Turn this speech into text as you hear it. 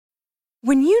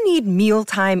When you need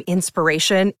mealtime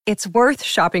inspiration, it's worth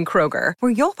shopping Kroger,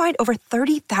 where you'll find over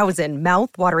 30,000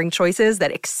 mouth-watering choices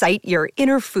that excite your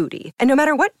inner foodie. And no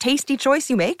matter what tasty choice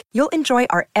you make, you'll enjoy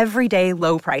our everyday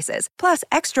low prices, plus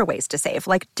extra ways to save,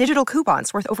 like digital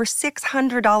coupons worth over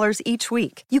 $600 each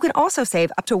week. You can also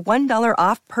save up to $1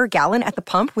 off per gallon at the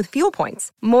pump with fuel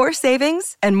points. More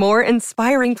savings and more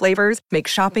inspiring flavors make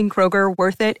shopping Kroger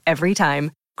worth it every time.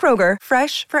 Kroger,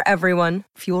 fresh for everyone.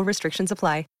 Fuel restrictions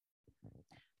apply.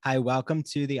 Hi, welcome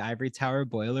to the Ivory Tower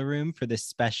Boiler Room for this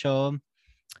special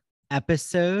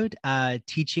episode,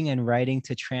 Teaching and Writing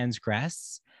to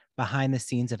Transgress, behind the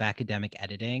scenes of academic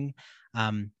editing.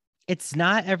 It's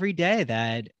not every day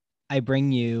that I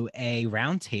bring you a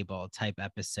roundtable type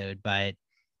episode, but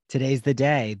today's the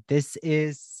day. This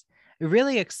is a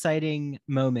really exciting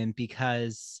moment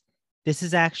because this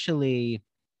is actually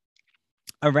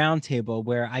a roundtable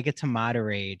where I get to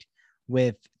moderate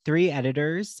with 3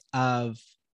 editors of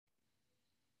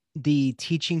the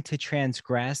Teaching to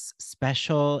Transgress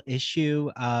special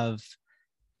issue of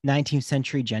 19th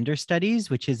Century Gender Studies,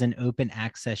 which is an open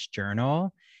access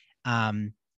journal.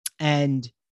 And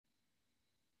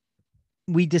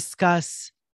we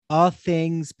discuss all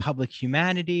things public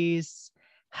humanities,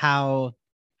 how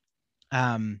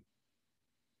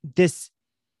this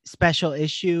special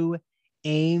issue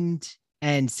aimed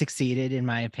and succeeded, in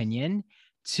my opinion,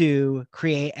 to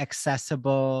create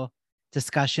accessible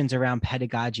discussions around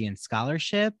pedagogy and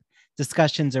scholarship,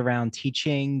 discussions around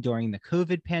teaching during the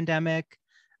COVID pandemic,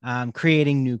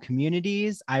 creating new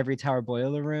communities. Ivory Tower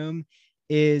Boiler Room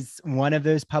is one of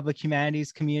those public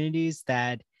humanities communities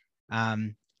that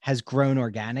has grown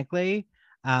organically.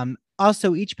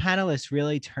 Also, each panelist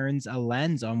really turns a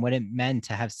lens on what it meant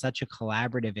to have such a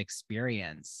collaborative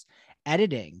experience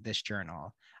editing this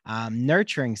journal.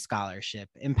 Nurturing scholarship,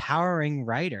 empowering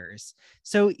writers.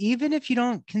 So even if you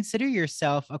don't consider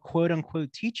yourself a quote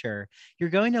unquote teacher, you're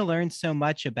going to learn so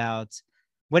much about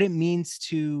what it means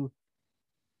to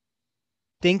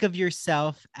think of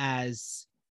yourself as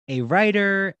a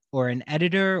writer or an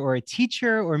editor or a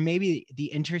teacher, or maybe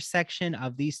the intersection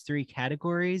of these 3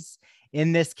 categories.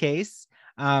 In this case,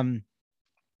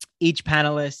 each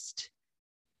panelist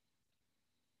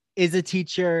is a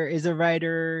teacher, is a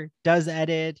writer, does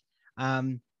edit,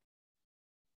 and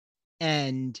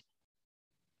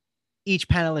each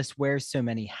panelist wears so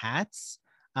many hats.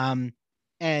 And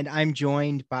I'm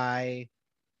joined by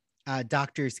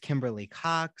Doctors Kimberly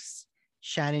Cox,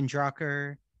 Shannon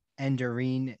Drucker, and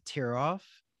Doreen Tiroff.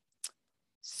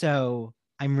 So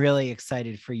I'm really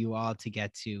excited for you all to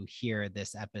get to hear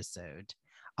this episode.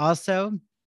 Also,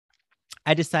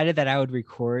 I decided that I would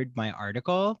record my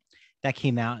article that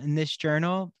came out in this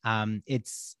journal.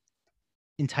 It's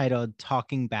entitled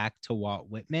Talking Back to Walt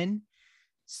Whitman.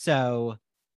 So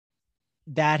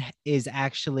that is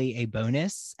actually a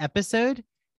bonus episode.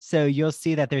 So you'll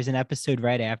see that there's an episode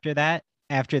right after that,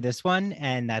 after this one,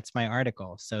 and that's my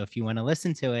article. So if you want to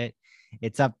listen to it,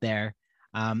 it's up there.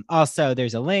 Also,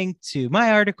 there's a link to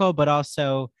my article, but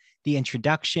also the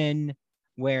introduction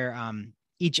where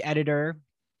each editor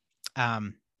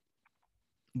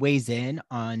weighs in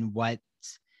on what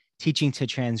teaching to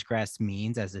transgress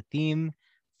means as a theme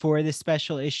for this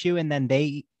special issue. And then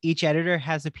each editor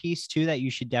has a piece too that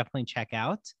you should definitely check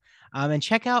out. And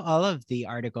check out all of the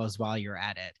articles while you're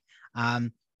at it.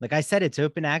 Like I said, it's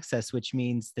open access, which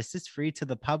means this is free to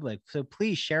the public. So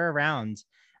please share around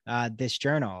this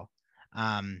journal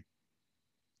and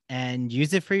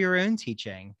use it for your own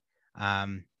teaching.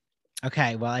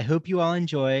 Okay, well, I hope you all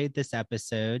enjoyed this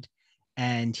episode.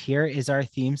 And here is our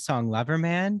theme song,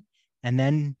 Loverman. And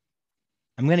then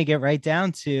I'm going to get right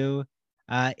down to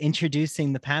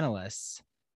introducing the panelists.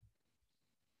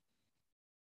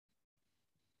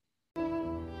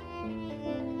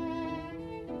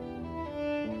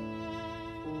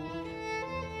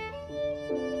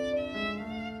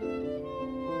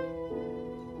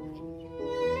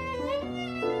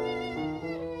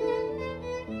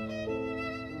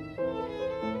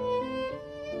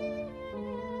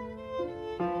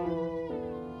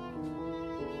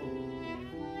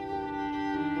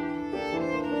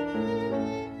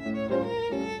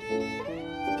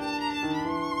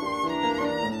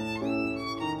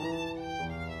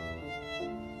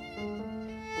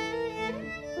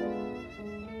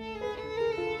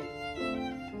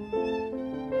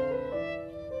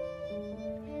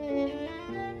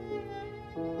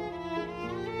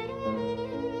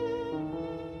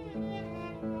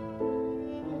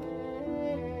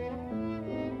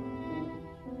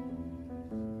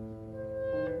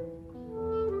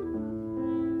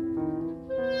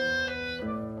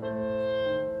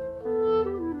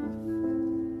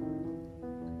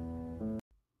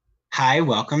 Hi,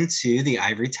 welcome to the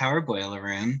Ivory Tower Boiler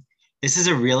Room. This is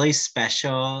a really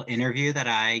special interview that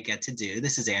I get to do.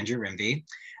 This is Andrew Rimby,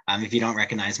 if you don't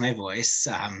recognize my voice.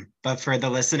 But for the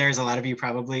listeners, a lot of you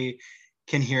probably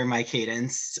can hear my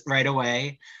cadence right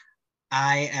away.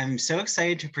 I am so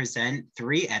excited to present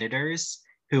three editors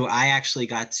who I actually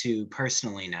got to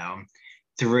personally know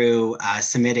through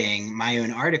submitting my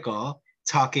own article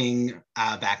talking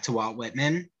back to Walt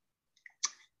Whitman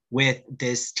with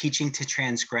this Teaching to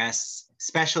Transgress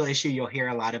special issue you'll hear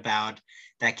a lot about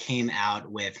that came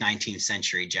out with 19th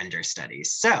century gender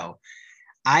studies. So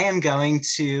I am going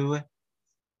to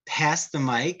pass the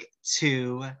mic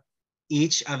to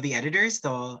each of the editors.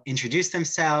 They'll introduce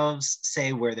themselves,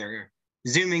 say where they're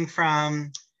Zooming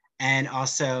from, and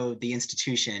also the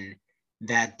institution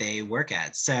that they work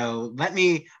at. So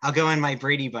I'll go in my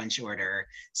Brady Bunch order.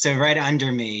 So right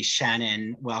under me,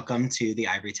 Shannon, welcome to the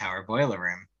Ivory Tower Boiler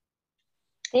Room.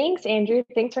 Thanks, Andrew.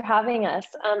 Thanks for having us.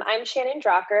 I'm Shannon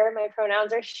Drucker. My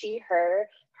pronouns are she, her,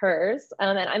 hers,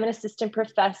 and I'm an assistant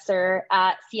professor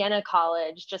at Siena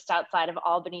College, just outside of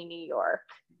Albany, New York.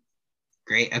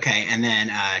 Great. Okay. And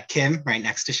then Kim, right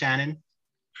next to Shannon.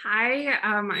 Hi,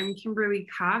 I'm Kimberly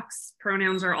Cox.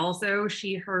 Pronouns are also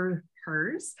she, her,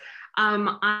 hers.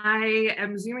 I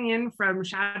am zooming in from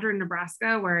Chadron,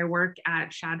 Nebraska, where I work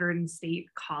at Chadron State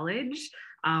College.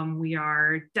 We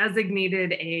are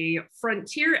designated a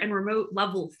frontier and remote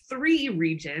level 3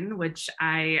 region, which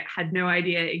I had no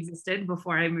idea existed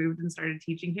before I moved and started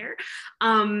teaching here.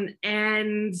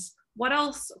 And what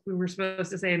else? We were supposed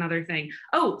to say another thing.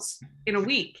 Oh, in a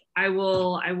week, I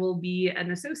will be an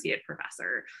associate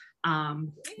professor.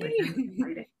 Thank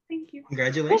you.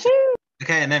 Congratulations.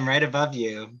 Okay, and then right above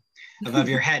you, above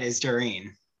your head is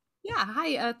Doreen. Yeah,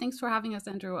 hi, thanks for having us,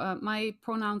 Andrew. My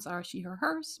pronouns are she, her,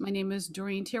 hers. My name is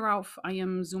Doreen Tierauf. I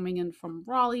am zooming in from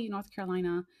Raleigh, North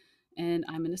Carolina, and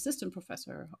I'm an assistant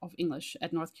professor of English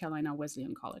at North Carolina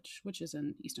Wesleyan College, which is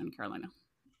in Eastern Carolina.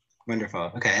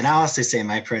 Wonderful. Okay, and I'll also say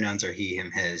my pronouns are he,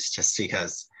 him, his, just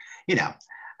because,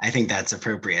 I think that's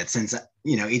appropriate since,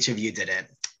 each of you did it.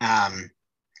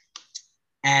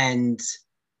 And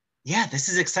yeah, this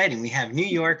is exciting. We have New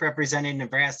York representing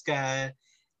Nebraska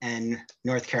and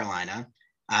North Carolina.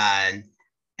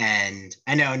 And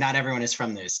I know not everyone is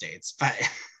from those states, but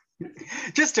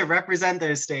just to represent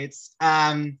those states,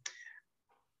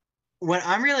 what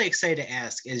I'm really excited to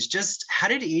ask is just how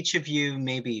did each of you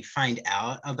maybe find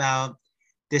out about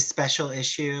this special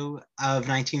issue of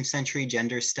 19th century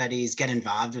gender studies, get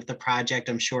involved with the project?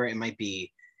 I'm sure it might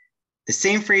be the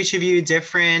same for each of you,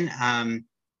 different.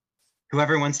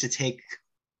 Whoever wants to take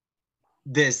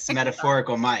this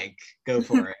metaphorical mic, go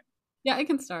for it. Yeah, I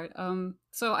can start.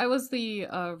 So I was the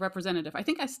representative, I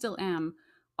think I still am,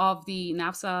 of the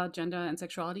NAFSA Gender and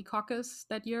Sexuality Caucus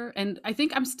that year. And I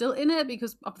think I'm still in it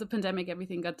because of the pandemic,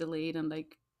 everything got delayed and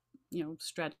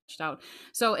stretched out.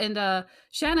 So, and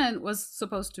Shannon was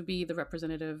supposed to be the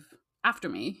representative after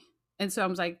me. And so I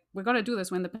was like, we're going to do this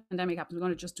when the pandemic happens. We're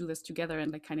going to just do this together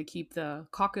and kind of keep the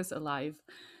caucus alive.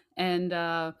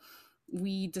 And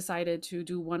we decided to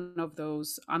do one of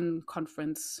those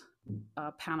unconference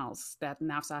panels that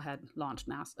NAFSA had launched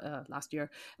last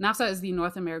year. NAFSA is the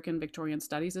North American Victorian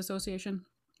Studies Association.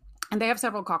 And they have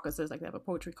several caucuses, like they have a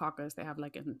poetry caucus, they have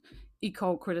like an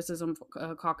eco-criticism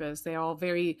caucus. They're all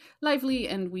very lively,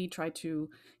 and we try to,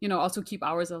 also keep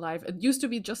ours alive. It used to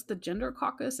be just the gender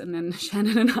caucus, and then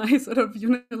Shannon and I sort of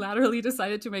unilaterally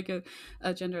decided to make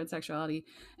a gender and sexuality.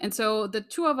 And so the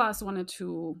two of us wanted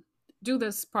to do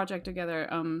this project together.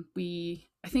 We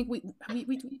had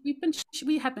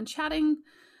been chatting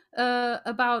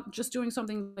about just doing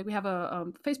something, like we have a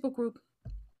Facebook group.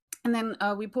 And then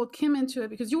we pulled Kim into it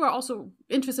because you were also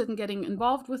interested in getting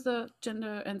involved with the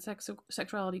Gender and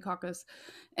Sexuality Caucus.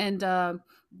 And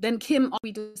then Kim,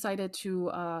 we decided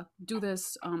to do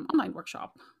this online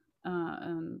workshop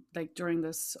during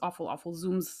this awful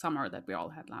Zoom summer that we all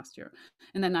had last year.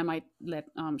 And then I might let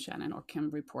Shannon or Kim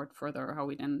report further how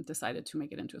we then decided to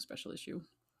make it into a special issue.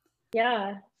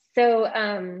 Yeah, so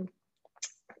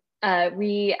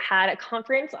we had a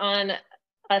conference on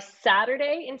a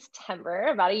Saturday in September,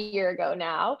 about a year ago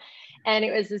now. And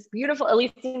it was this beautiful, at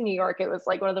least in New York, it was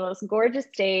like one of the most gorgeous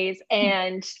days.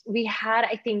 And we had,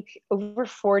 I think, over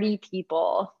 40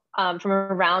 people from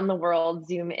around the world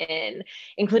Zoom in,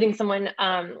 including someone,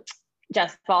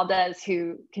 Jess Valdez,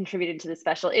 who contributed to the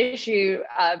special issue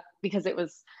because it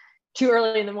was too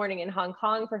early in the morning in Hong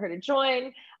Kong for her to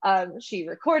join. She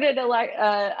recorded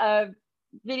a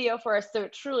video for us, so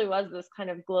it truly was this kind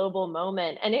of global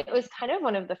moment. And it was kind of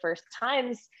one of the first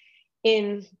times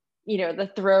in the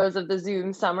throes of the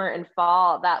Zoom summer and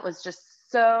fall that was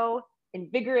just so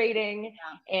invigorating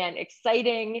and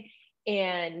exciting.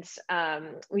 And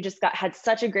we just had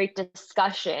such a great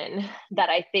discussion that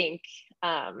I think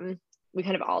we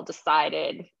kind of all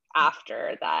decided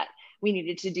after that we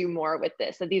needed to do more with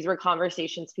this, that these were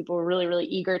conversations people were really, really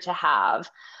eager to have,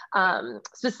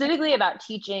 specifically about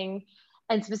teaching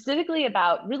and specifically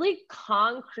about really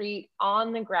concrete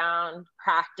on the ground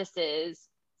practices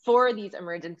for these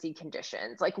emergency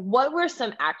conditions. Like, what were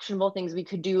some actionable things we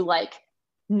could do, like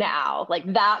now,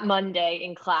 like that Monday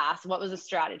in class? What was a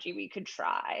strategy we could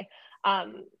try?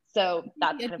 So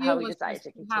that's kind of how we decided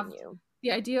to continue.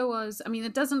 The idea was, I mean,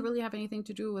 it doesn't really have anything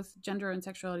to do with gender and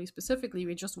sexuality specifically.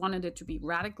 We just wanted it to be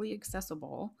radically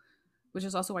accessible, which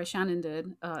is also why Shannon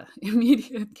did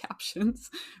immediate captions,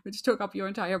 which took up your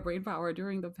entire brain power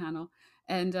during the panel.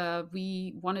 And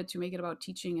we wanted to make it about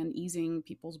teaching and easing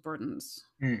people's burdens.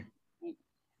 Mm.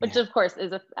 Which, of course,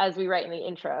 is, as we write in the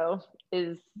intro,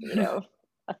 is, you know,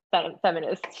 a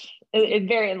feminist. It's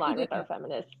very in line with our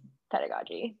feminist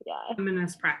pedagogy. Yeah.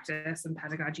 Feminist practice and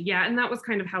pedagogy. Yeah. And that was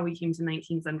kind of how we came to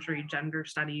 19th century gender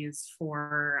studies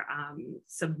for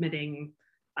submitting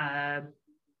a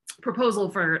proposal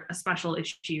for a special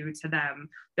issue to them.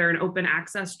 They're an open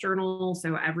access journal,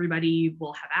 so everybody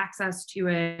will have access to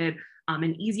it.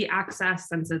 And easy access,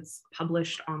 since it's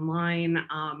published online.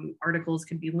 Articles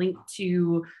could be linked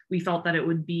to. We felt that it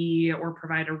would be or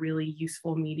provide a really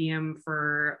useful medium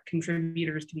for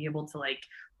contributors to be able to like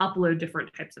upload different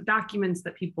types of documents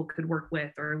that people could work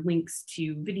with, or links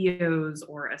to videos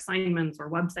or assignments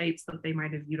or websites that they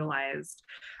might have utilized.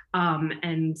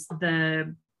 And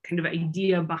the kind of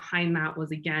idea behind that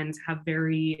was, again, to have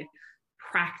very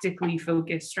practically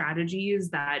focused strategies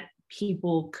that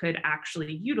people could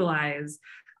actually utilize.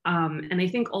 And I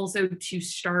think also to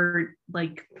start,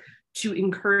 like, to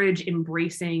encourage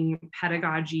embracing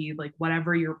pedagogy, like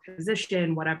whatever your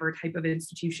position, whatever type of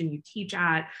institution you teach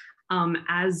at,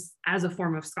 as a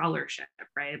form of scholarship,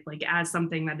 right? Like as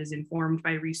something that is informed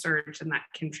by research and that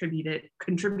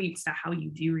contributes to how you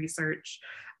do research.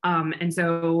 And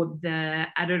so the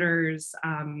editors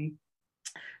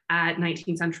at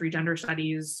 19th Century Gender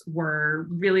Studies were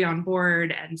really on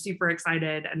board and super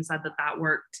excited, and said that that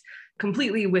worked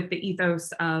completely with the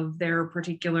ethos of their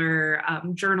particular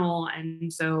journal.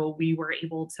 And so we were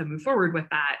able to move forward with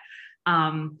that.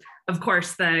 Of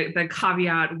course, the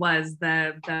caveat was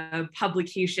the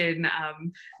publication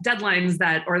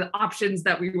deadlines or the options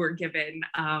that we were given.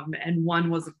 And one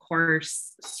was, of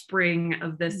course, spring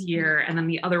of this year, and then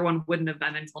the other one wouldn't have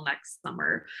been until next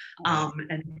summer.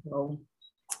 And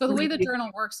so the way the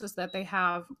journal works is that they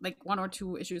have like 1 or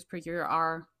 2 issues per year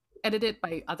are edited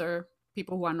by other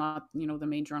people who are not, you know, the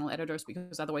main journal editors,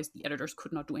 because otherwise the editors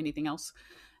could not do anything else.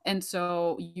 And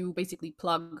so you basically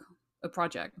plug a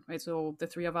project, right? So the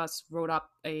 3 of us wrote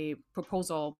up a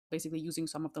proposal, basically using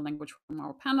some of the language from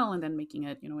our panel and then making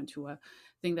it, you know, into a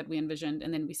thing that we envisioned.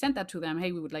 And then we sent that to them.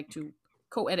 Hey, we would like to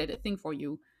co-edit a thing for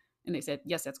you. And they said,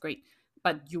 yes, that's great,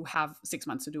 but you have 6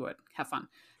 months to do it. Have fun.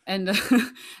 And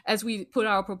as we put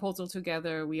our proposal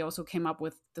together, we also came up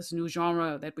with this new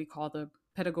genre that we call the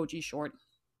pedagogy short.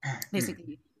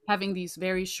 Basically having these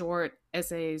very short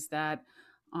essays that,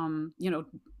 you know,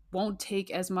 won't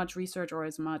take as much research or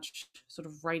as much sort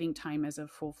of writing time as a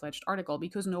full-fledged article,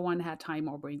 because no one had time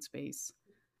or brain space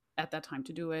at that time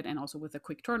to do it. And also with a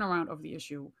quick turnaround of the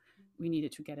issue, we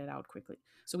needed to get it out quickly.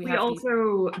 So we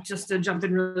also, just to jump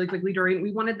in really quickly, Doreen,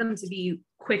 we wanted them to be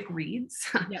quick reads.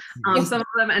 Yep. Some of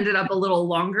them ended up a little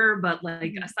longer, but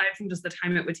like aside from just the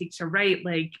time it would take to write,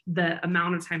 like the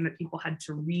amount of time that people had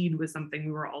to read was something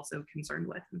we were also concerned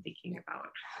with and thinking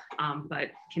about.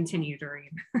 But continue, Doreen.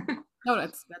 No,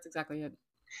 that's exactly it.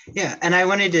 Yeah, and I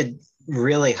wanted to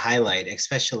really highlight,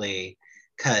 especially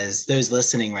because those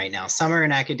listening right now, some are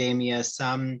in academia,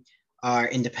 some are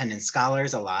independent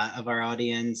scholars, a lot of our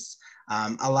audience,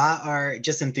 a lot are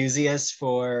just enthusiasts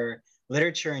for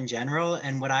literature in general.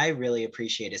 And what I really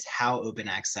appreciate is how open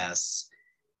access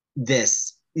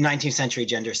this 19th century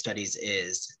gender studies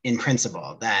is in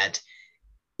principle, that,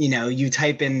 you know, you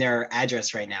type in their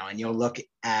address right now and you'll look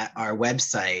at our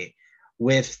website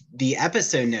with the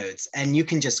episode notes and you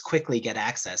can just quickly get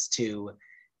access to,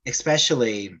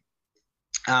 especially,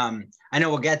 I know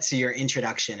we'll get to your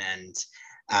introduction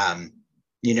and,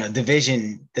 you know, the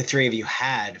vision the 3 of you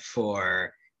had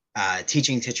for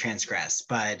teaching to transgress,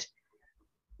 but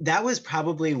that was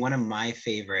probably one of my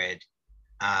favorite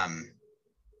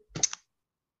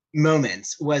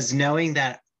moments, was knowing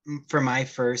that for my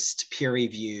first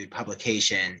peer-reviewed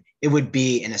publication, it would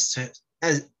be in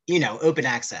you know, open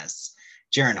access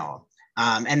journal,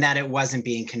 and that it wasn't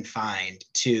being confined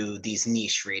to these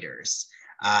niche readers.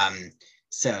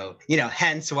 So,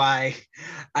 hence why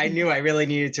I knew I really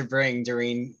needed to bring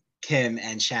Doreen, Kim,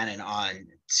 and Shannon on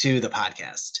to the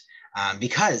podcast,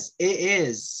 because it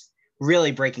is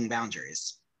really breaking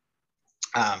boundaries,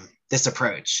 this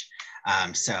approach.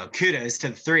 So kudos to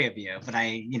the three of you, but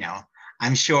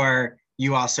I'm sure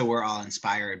you also were all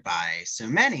inspired by so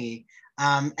many.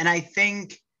 And I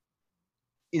think,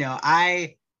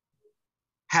 I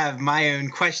have my own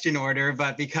question order,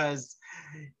 but because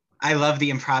I love the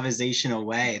improvisational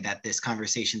way that this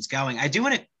conversation's going, I do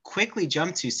want to quickly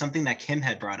jump to something that Kim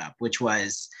had brought up, which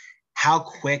was how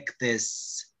quick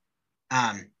this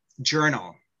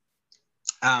journal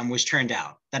was turned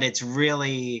out, that it's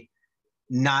really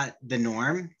not the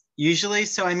norm usually.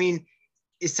 So,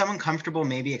 is someone comfortable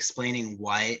maybe explaining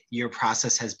what your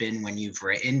process has been when you've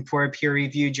written for a peer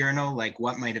review journal? Like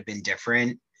what might have been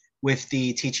different with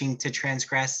the Teaching to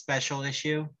Transgress special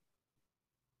issue?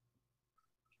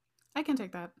 I can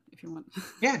take that if you want.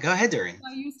 Yeah, go ahead, Doreen.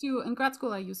 In grad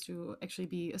school, I used to actually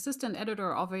be assistant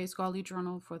editor of a scholarly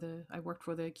journal I worked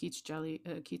for the Keats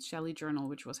Shelley Journal,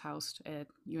 which was housed at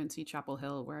UNC Chapel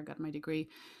Hill, where I got my degree.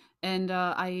 And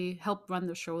I helped run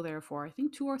the show there for, I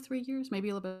think, 2 or 3 years, maybe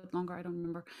a little bit longer, I don't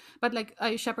remember. But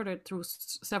I shepherded through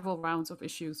several rounds of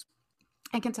issues.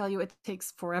 I can tell you it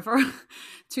takes forever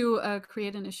to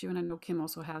create an issue. And I know Kim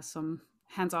also has some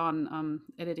hands-on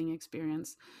editing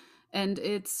experience. And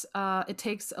it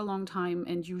takes a long time,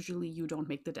 and usually you don't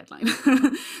make the deadline.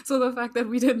 So the fact that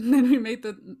we didn't, and we made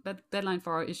that deadline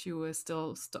for our issue is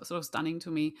still sort of stunning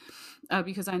to me,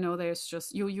 because I know there's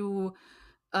just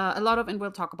a lot of, and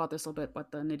we'll talk about this a little bit,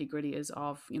 what the nitty gritty is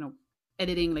of,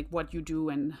 editing, like what you do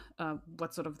and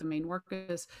what sort of the main work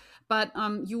is. But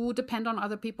you depend on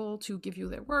other people to give you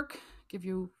their work,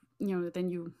 then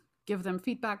you give them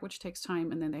feedback, which takes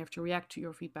time, and then they have to react to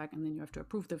your feedback, and then you have to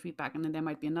approve the feedback, and then there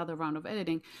might be another round of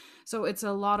editing. So it's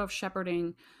a lot of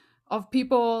shepherding of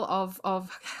people, of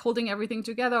holding everything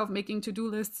together, of making to-do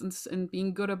lists and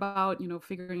being good about,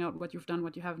 figuring out what you've done,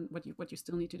 what you haven't, what you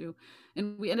still need to do.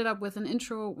 And we ended up with an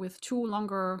intro with 2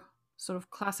 longer sort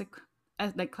of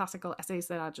classical essays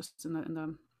that are just in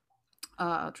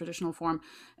the traditional form,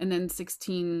 and then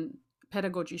 16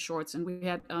 pedagogy shorts. And we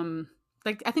had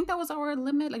I think that was our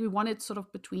limit. Like we wanted sort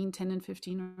of between 10 and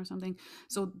 15 or something.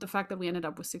 So the fact that we ended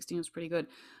up with 16 was pretty good.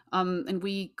 And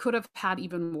we could have had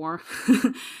even more.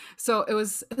 So it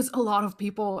was a lot of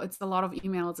people. It's a lot of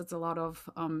emails. It's a lot of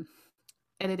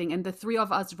editing. And the 3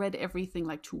 of us read everything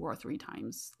like 2 or 3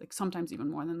 times, like sometimes even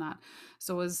more than that.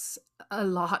 So it was a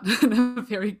lot in a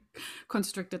very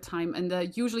constricted time.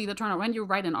 And usually the turnaround, when you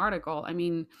write an article,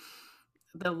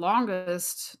 the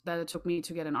longest that it took me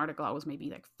to get an article out was maybe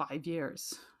like 5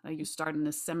 years. Like you start in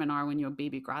a seminar when you're a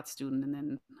baby grad student, and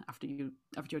then after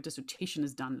your dissertation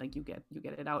is done, like you get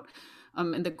it out.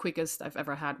 And the quickest I've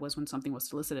ever had was when something was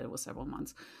solicited. It was several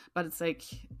months, but it's like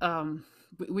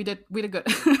we did good.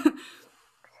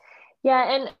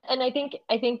 Yeah, and I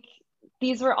think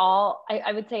these were all,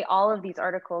 I would say all of these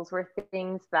articles were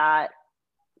things that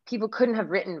people couldn't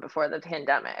have written before the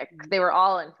pandemic. They were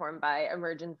all informed by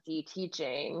emergency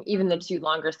teaching. Even the 2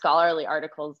 longer scholarly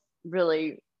articles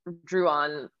really drew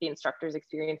on the instructors'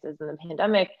 experiences in the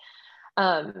pandemic.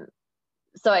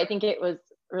 So I think it was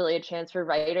really a chance for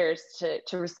writers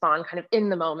to respond kind of in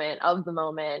the moment,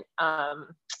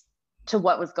 to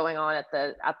what was going on at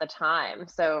the time.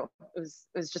 So it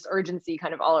was just urgency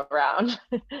kind of all around.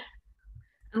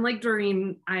 And like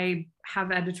Doreen, I have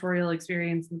editorial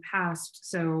experience in the past.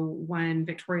 So when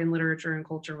Victorian Literature and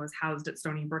Culture was housed at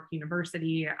Stony Brook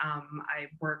University, I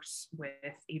worked with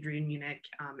Adrian Munich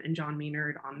and John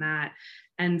Maynard on that.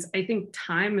 And I think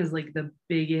time is like the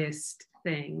biggest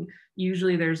thing.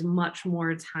 Usually there's much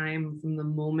more time from the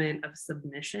moment of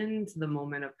submission to the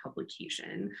moment of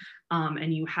publication.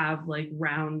 And you have like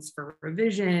rounds for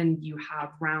revision, you have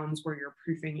rounds where you're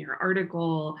proofing your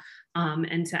article.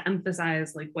 And to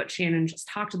emphasize like what Shannon just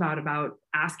talked about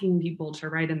asking people to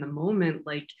write in the moment,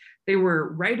 like they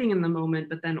were writing in the moment,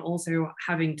 but then also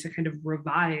having to kind of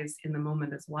revise in the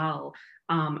moment as well.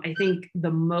 I think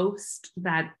the most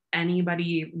that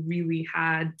anybody really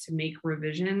had to make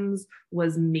revisions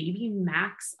was maybe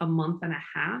max a month and a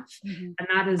half. Mm-hmm. And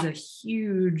that is a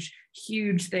huge,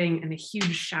 huge thing, and a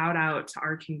huge shout out to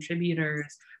our contributors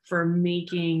for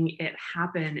making it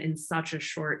happen in such a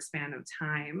short span of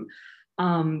time.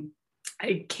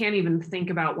 I can't even think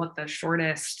about what the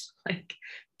shortest like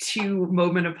to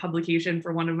moment of publication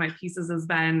for one of my pieces has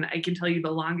been, I can tell you the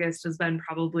longest has been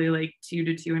probably like 2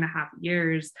 to 2.5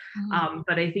 years.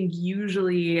 But I think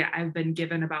usually I've been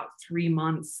given about 3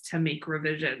 months to make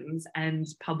revisions, and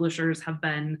publishers have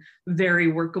been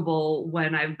very workable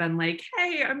when I've been like,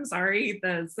 hey, I'm sorry,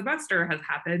 the semester has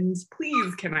happened.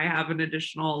 Please, can I have an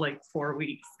additional like 4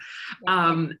 weeks?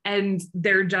 And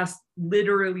there just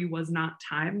literally was not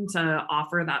time to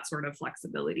offer that sort of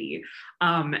flexibility.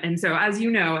 And so, as you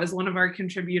know, as one of our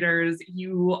contributors,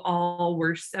 you all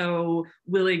were so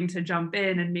willing to jump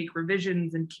in and make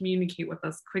revisions and communicate with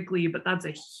us quickly, but that's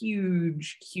a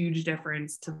huge, huge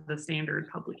difference to the standard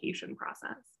publication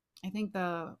process. I think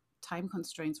the time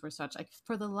constraints were such, like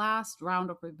for the last round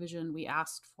of revision, we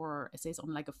asked for essays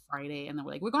on like a Friday, and they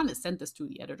were like, we're going to send this to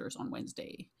the editors on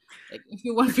Wednesday. Like, if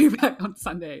you want feedback on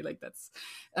Sunday, like that's,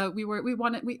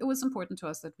 it was important to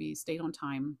us that we stayed on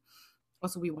time.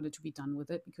 Also, we wanted to be done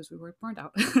with it because we were burned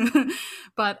out.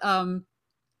 But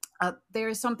there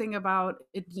is something about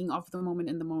it being of the moment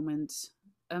in the moment.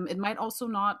 It might also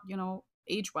not,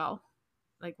 age well.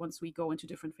 Like once we go into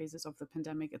different phases of the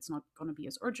pandemic, it's not going to be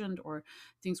as urgent, or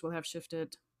things will have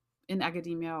shifted in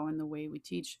academia or in the way we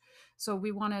teach. So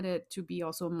we wanted it to be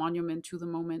also a monument to the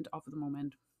moment of the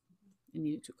moment. It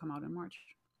needed to come out in March.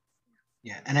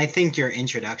 Yeah, and I think your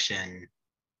introduction,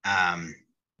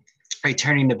 right,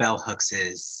 turning to Bell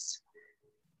Hooks's,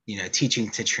 teaching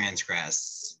to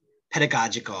transgress,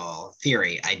 pedagogical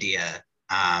theory idea,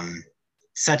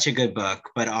 such a good book,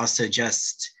 but also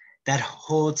just that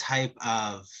whole type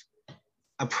of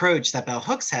approach that Bell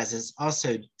Hooks has is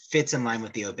also fits in line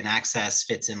with the open access,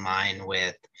 fits in line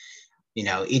with,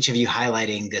 each of you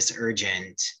highlighting this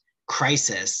urgent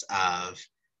crisis of,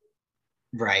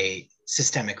 right,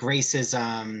 systemic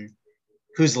racism,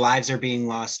 whose lives are being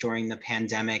lost during the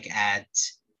pandemic at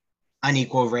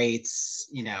unequal rates,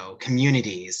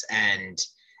 communities. And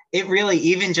it really,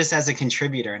 even just as a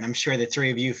contributor, and I'm sure the three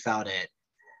of you felt it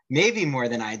maybe more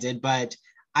than I did, but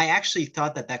I actually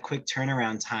thought that quick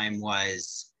turnaround time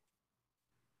was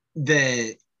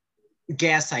the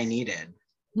gas I needed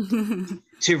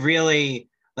to really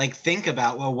think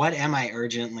about, well, what am I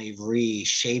urgently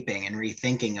reshaping and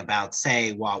rethinking about,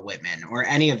 say, Walt Whitman or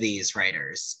any of these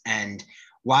writers? And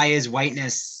why is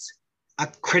whiteness a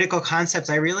critical concept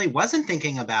I really wasn't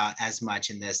thinking about as much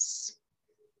in this,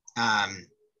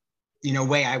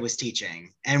 way I was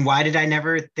teaching? And why did I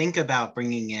never think about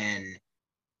bringing in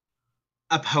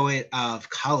a poet of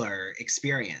color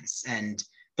experience and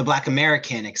the Black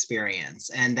American experience,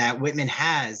 and that Whitman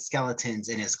has skeletons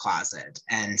in his closet,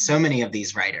 and so many of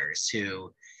these writers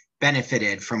who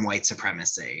benefited from white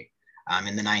supremacy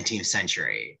in the 19th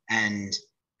century. And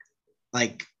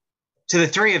to the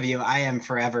three of you, I am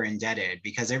forever indebted,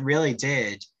 because it really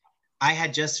did. I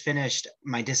had just finished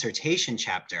my dissertation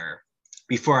chapter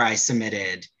before I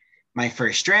submitted my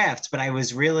first draft, but I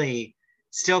was really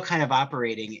still kind of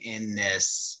operating in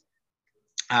this,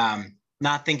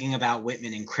 not thinking about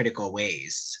Whitman in critical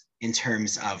ways in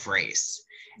terms of race.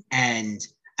 And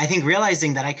I think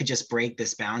realizing that I could just break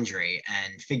this boundary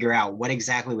and figure out what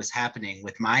exactly was happening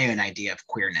with my own idea of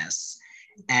queerness,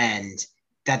 and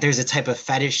that there's a type of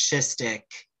fetishistic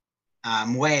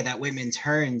way that Whitman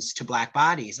turns to Black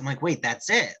bodies. I'm like, wait, that's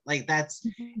it.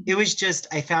 It was just,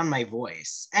 I found my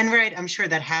voice. And right, I'm sure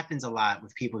that happens a lot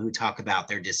with people who talk about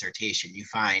their dissertation. You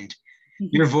find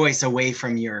your voice away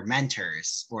from your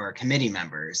mentors or committee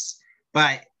members.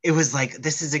 But it was like,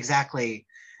 this is exactly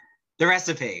the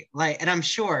recipe. And I'm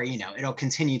sure, it'll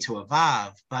continue to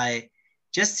evolve, but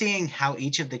just seeing how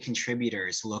each of the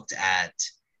contributors looked at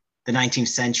the 19th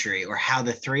century, or how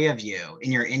the three of you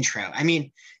in your intro,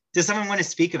 does someone want to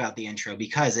speak about the intro?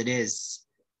 Because it is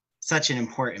such an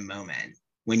important moment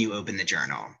when you open the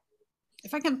journal.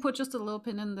 If I can put just a little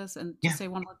pin in this and just say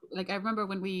one more, I remember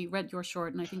when we read your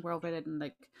short, and I think we all read it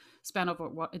in span of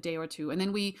a day or two. And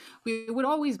then we would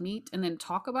always meet and then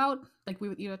talk about, we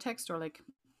would either text or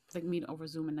meet over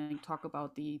Zoom and then talk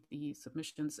about the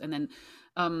submissions. And then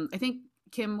I think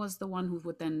Kim was the one who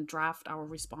would then draft our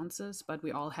responses, but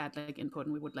we all had input,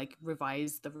 and we would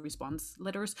revise the response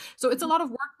letters. So it's a lot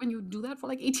of work when you do that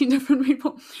for 18 different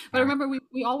people. But I remember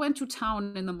we all went to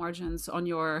town in the margins on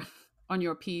your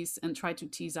piece and tried to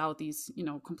tease out these,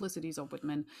 complicities of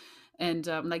Whitman. And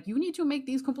you need to make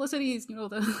these complicities,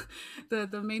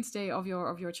 the mainstay of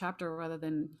your chapter, rather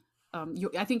than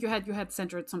I think you had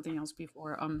centered something else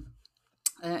before.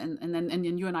 And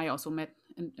then you and I also met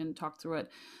and talked through it.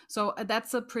 So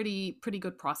that's a pretty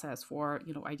good process for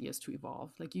ideas to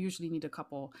evolve. You usually need a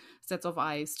couple sets of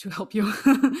eyes to help you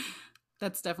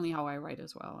That's definitely how I write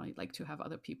as well. I like to have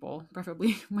other people,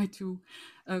 preferably my two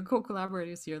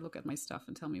co-collaborators here, look at my stuff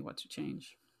and tell me what to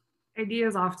change.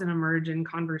 Ideas often emerge in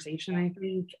conversation, I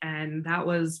think, and that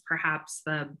was perhaps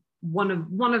the one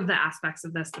of the aspects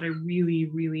of this that I really,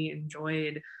 really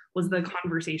enjoyed was the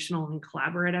conversational and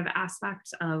collaborative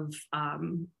aspect of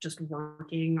just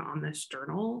working on this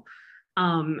journal.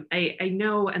 I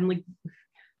know, and like,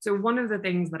 so one of the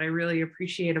things that I really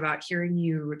appreciate about hearing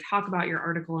you talk about your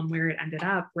article and where it ended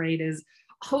up, right, is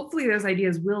hopefully those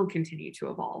ideas will continue to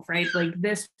evolve, right? Like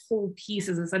this whole piece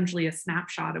is essentially a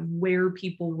snapshot of where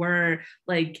people were,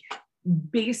 like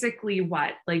basically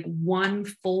what, like one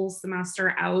full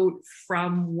semester out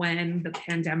from when the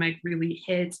pandemic really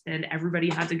hit and everybody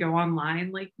had to go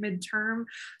online like midterm.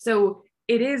 So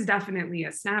it is definitely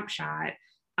a snapshot,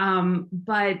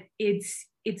 but it's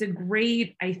a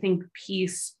great, I think,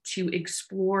 piece to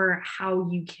explore how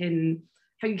you can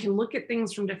look at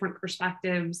things from different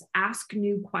perspectives, ask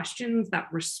new questions that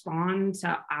respond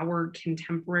to our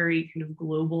contemporary kind of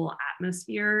global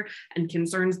atmosphere and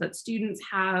concerns that students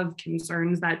have,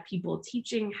 concerns that people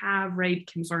teaching have, right?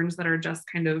 Concerns that are just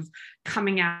kind of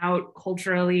coming out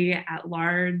culturally at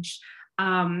large.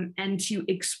 And to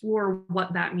explore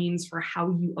what that means for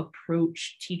how you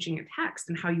approach teaching a text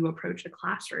and how you approach a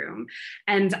classroom.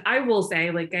 And I will say,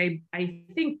 like, I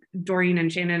think Doreen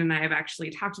and Shannon and I have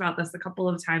actually talked about this a couple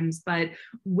of times, but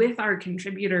with our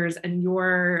contributors, and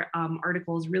your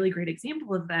article is a really great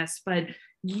example of this, but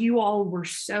you all were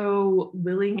so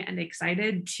willing and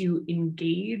excited to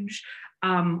engage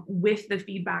with the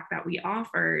feedback that we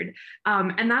offered.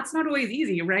 And that's not always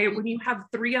easy, right? When you have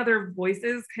three other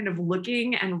voices kind of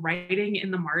looking and writing in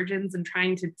the margins and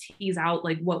trying to tease out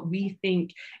like what we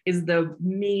think is the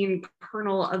main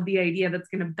kernel of the idea that's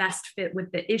going to best fit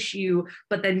with the issue,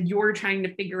 but then you're trying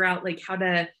to figure out like how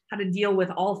to deal with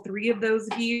all three of those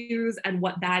views and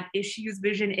what that issue's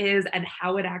vision is and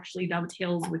how it actually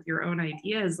dovetails with your own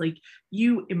ideas. Like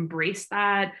you embrace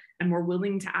that, and we're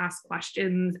willing to ask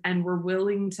questions, and we're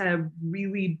willing to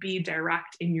really be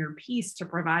direct in your piece to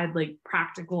provide like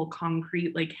practical,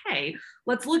 concrete, like, hey,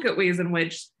 let's look at ways in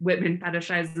which Whitman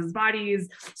fetishizes bodies,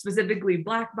 specifically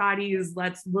Black bodies.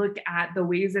 Let's look at the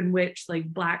ways in which like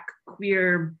Black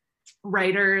queer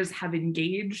writers have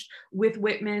engaged with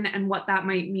Whitman and what that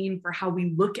might mean for how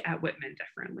we look at Whitman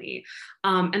differently.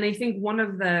 And I think one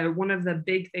of the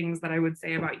big things that I would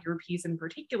say about your piece in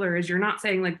particular is you're not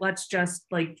saying like, let's just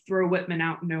like throw Whitman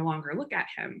out and no longer look at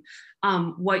him.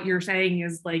 What you're saying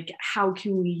is like, how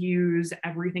can we use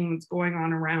everything that's going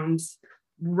on around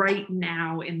right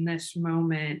now in this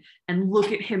moment and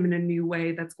look at him in a new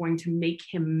way that's going to make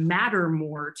him matter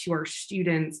more to our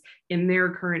students in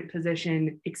their current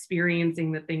position,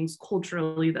 experiencing the things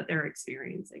culturally that they're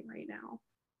experiencing right now.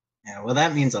 Yeah, well,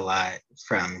 that means a lot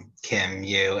from Kim,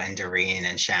 you, and Doreen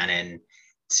and Shannon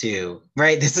to,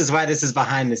 right? This is why this is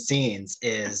behind the scenes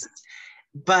is,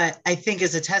 but I think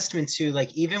is a testament to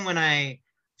like, even when I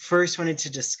first wanted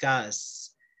to discuss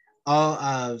all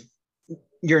of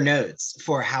your notes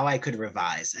for how I could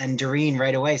revise. And Doreen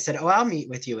right away said, oh, I'll meet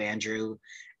with you, Andrew.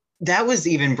 That was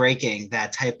even breaking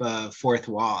that type of fourth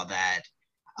wall that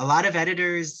a lot of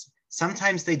editors,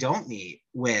 sometimes they don't meet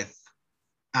with,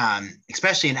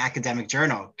 especially an academic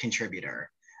journal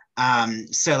contributor.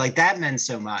 So like that meant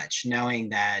so much, knowing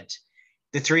that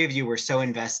the three of you were so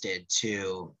invested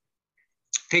to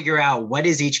figure out what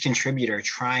is each contributor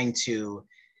trying to,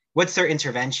 what's their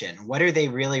intervention? What are they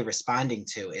really responding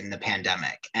to in the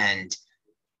pandemic? And,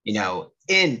 you know,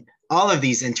 in all of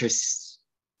these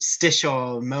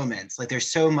interstitial moments, like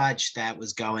there's so much that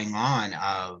was going on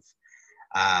of,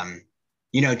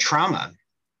 you know, trauma,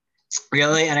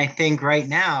 really. And I think right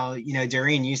now, you know,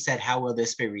 Doreen, you said, how will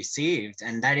this be received?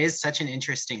 And that is such an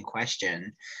interesting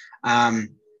question.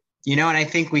 You know, and I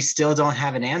think we still don't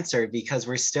have an answer because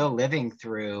we're still living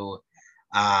through,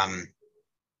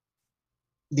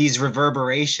 these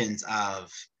reverberations of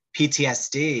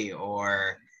PTSD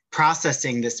or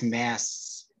processing this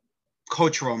mass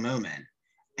cultural moment.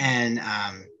 And,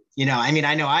 you know, I mean,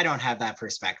 I know I don't have that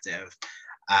perspective,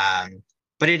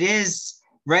 but it is,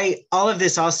 right? All of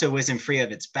this also wasn't free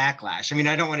of its backlash. I mean,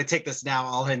 I don't want to take this now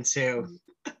all into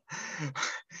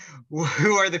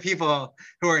who are the people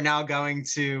who are now going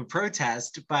to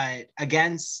protest, but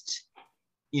against,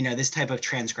 you know, this type of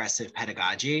transgressive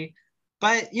pedagogy.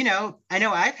 But, you know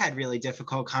I've had really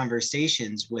difficult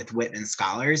conversations with Whitman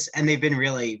scholars, and they've been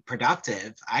really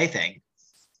productive, I think.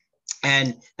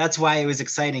 And that's why it was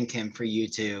exciting, Kim, for you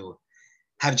to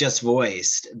have just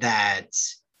voiced that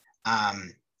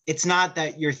it's not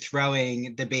that you're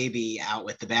throwing the baby out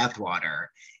with the bathwater.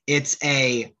 It's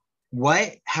a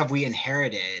what have we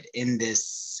inherited in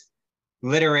this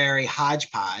literary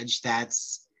hodgepodge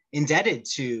that's indebted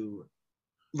to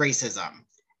racism,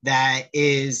 that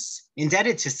is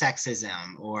indebted to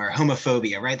sexism or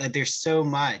homophobia, right? Like there's so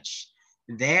much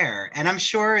there. And I'm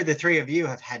sure the three of you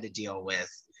have had to deal with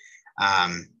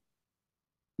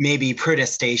maybe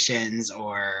protestations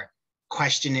or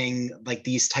questioning like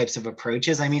these types of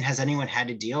approaches. I mean, has anyone had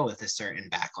to deal with a certain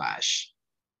backlash?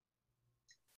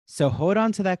 So hold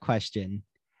on to that question.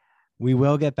 We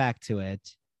will get back to it.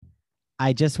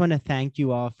 I just want to thank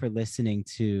you all for listening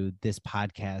to this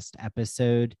podcast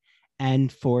episode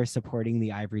and for supporting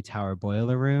the Ivory Tower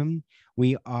Boiler Room.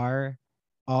 We are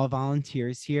all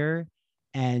volunteers here,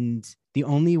 and the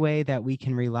only way that we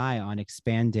can rely on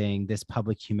expanding this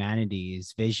public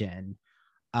humanities vision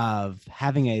of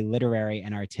having a literary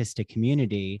and artistic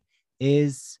community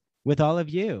is with all of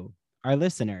you, our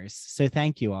listeners. So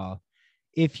thank you all.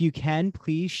 If you can,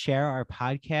 please share our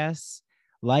podcasts,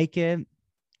 like it,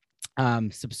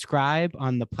 subscribe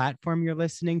on the platform you're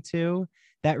listening to.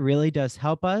 That really does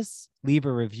help us. Leave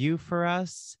a review for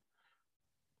us.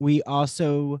 We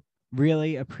also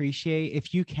really appreciate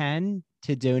if you can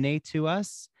to donate to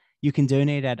us. You can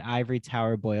donate at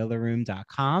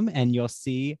ivorytowerboilerroom.com and you'll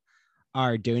see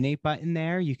our donate button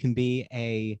there. You can be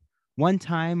a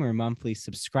one-time or monthly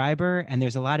subscriber, and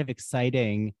there's a lot of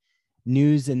exciting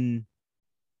news and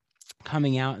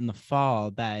coming out in the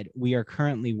fall that we are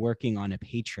currently working on a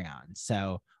Patreon.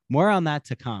 So more on that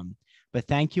to come. But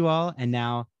thank you all. And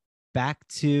now back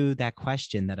to that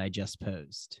question that I just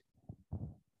posed.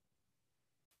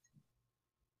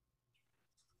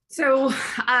 So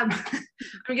I'm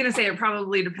going to say it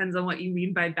probably depends on what you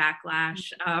mean by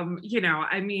backlash.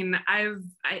 I mean, I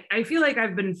feel like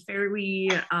I've been fairly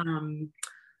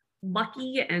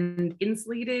lucky and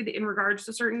insulated in regards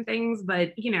to certain things,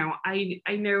 but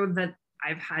I know that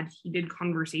I've had heated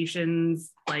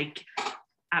conversations like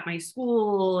at my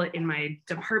school, in my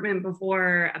department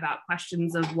before, about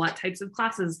questions of what types of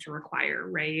classes to require,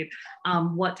 right?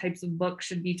 What types of books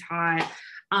should be taught.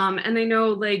 And I know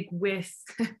like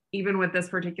even with this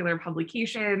particular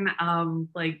publication,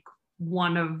 like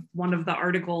one of the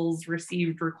articles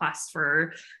received requests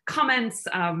for comments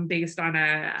based on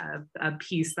a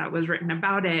piece that was written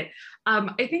about it.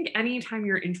 I think anytime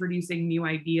you're introducing new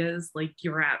ideas, like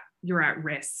you're at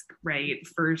risk, right,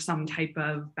 for some type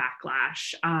of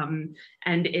backlash.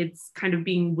 And it's kind of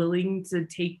being willing to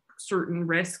take certain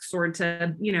risks or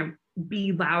to,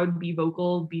 be loud, be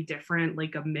vocal, be different,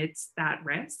 like amidst that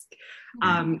risk.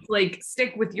 Like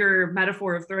stick with your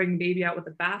metaphor of throwing the baby out with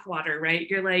the bathwater, right?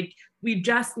 You're like, we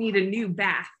just need a new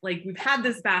bath. Like we've had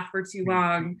this bath for too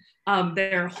long.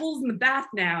 There are holes in the bath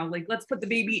now. Like let's put the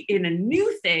baby in a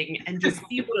new thing and just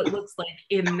see what it looks like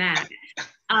in that.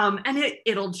 And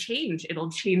it'll change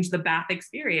the bath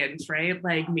experience, right?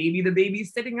 Like maybe the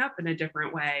baby's sitting up in a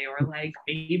different way, or like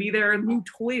maybe there are new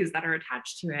toys that are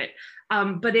attached to it.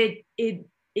 But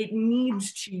it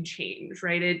needs to change,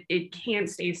 right? It can't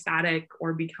stay static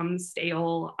or become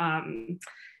stale. And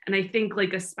I think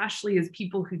like, especially as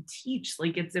people who teach,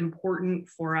 like it's important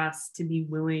for us to be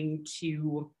willing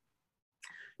to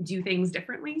do things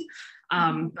differently.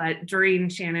 But Doreen,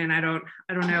 Shannon, I don't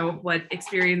know what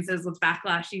experiences with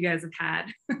backlash you guys have had.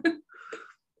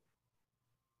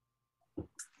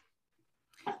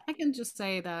 I can just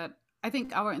say that I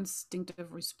think our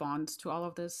instinctive response to all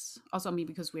of this, also, I mean,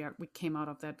 because we came out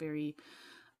of that very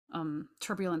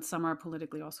turbulent summer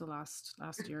politically also last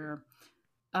year.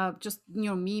 Just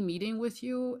me meeting with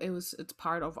you, it's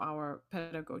part of our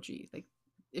pedagogy. Like,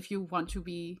 if you want to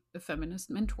be a feminist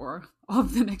mentor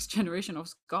of the next generation of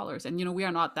scholars, and we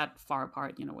are not that far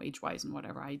apart, age-wise and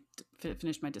whatever. I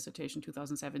finished my dissertation in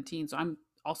 2017, so I'm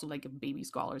also like a baby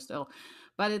scholar still.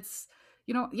 But it's,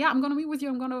 I'm going to meet with you.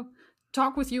 I'm going to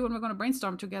talk with you, and we're going to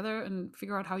brainstorm together and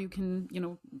figure out how you can,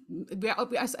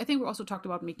 I think we also talked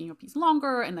about making your piece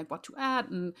longer and like what to add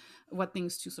and what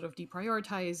things to sort of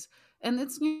deprioritize. And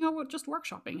it's, we're just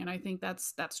workshopping. And I think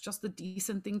that's just the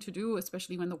decent thing to do,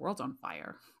 especially when the world's on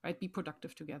fire, right? Be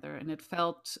productive together. And it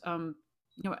felt,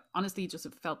 honestly, it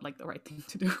felt like the right thing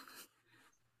to do.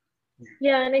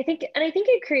 Yeah, and I think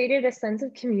it created a sense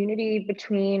of community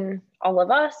between all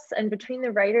of us and between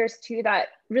the writers too, that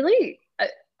really,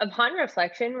 upon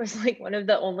reflection, was like one of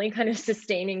the only kind of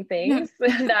sustaining things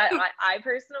that I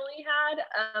personally had,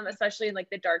 especially in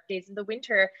like the dark days of the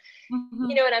winter.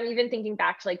 And I'm even thinking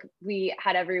back to like, we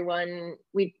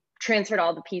transferred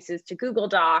all the pieces to Google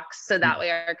Docs, so that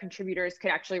way our contributors could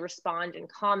actually respond in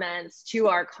comments to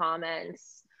our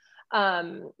comments,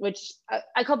 which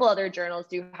a couple other journals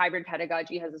do. Hybrid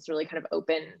Pedagogy has this really kind of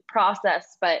open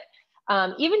process, but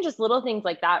Even just little things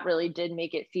like that really did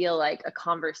make it feel like a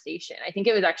conversation. I think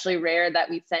it was actually rare that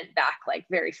we sent back like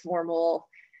very formal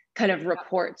kind of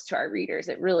reports to our readers.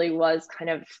 It really was kind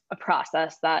of a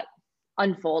process that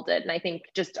unfolded. And I think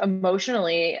just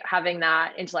emotionally having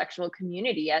that intellectual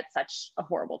community at such a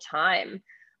horrible time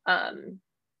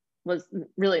was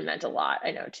really meant a lot,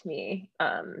 I know, to me.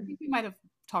 I think we might have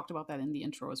talked about that in the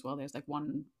intro as well. There's like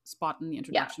one spot in the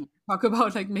introduction talk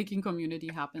about like making community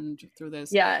happen through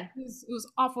this. Yeah, it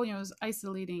was awful. You know, it was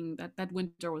isolating. That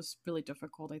winter was really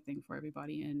difficult, I think, for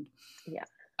everybody. And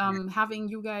having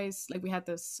you guys, like, we had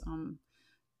this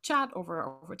chat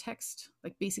over text,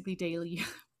 like basically daily.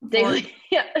 Daily,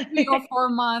 yeah. 3 or 4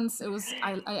 months. It was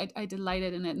I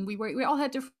delighted in it, and we all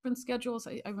had different schedules.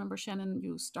 I remember, Shannon,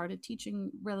 you started teaching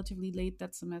relatively late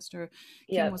that semester.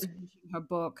 Kim was finishing her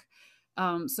book,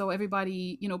 so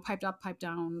everybody, you know, piped up, piped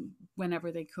down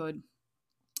whenever they could.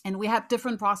 And we had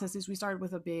different processes. We started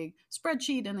with a big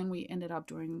spreadsheet, and then we ended up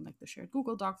doing like the shared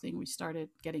Google Doc thing. We started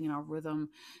getting in our rhythm.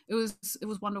 It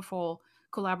was wonderful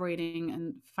collaborating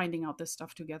and finding out this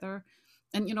stuff together.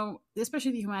 And, you know,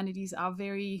 especially the humanities are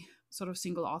very sort of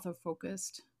single author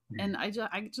focused. And I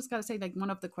just got to say, like, one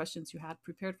of the questions you had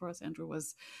prepared for us, Andrew,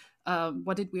 was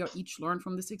what did we each learn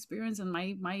from this experience? And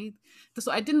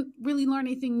so I didn't really learn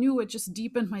anything new. It just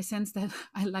deepened my sense that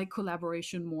I like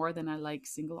collaboration more than I like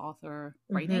single author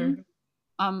writing.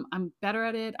 I'm better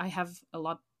at it. I have a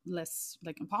lot less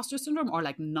like imposter syndrome, or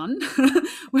like none,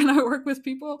 when I work with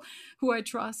people who I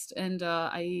trust. And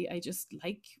I just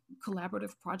like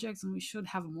collaborative projects, and we should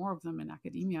have more of them in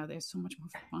academia. They're so much more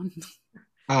fun.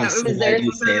 Oh, that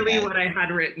was literally what I had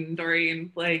written,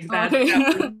 Doreen. Like that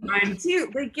was mine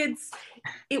too. Like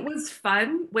it was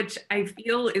fun, which I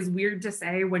feel is weird to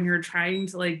say when you're trying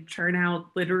to like churn out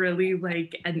literally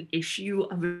like an issue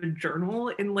of a journal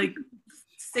in like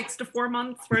 6 to 4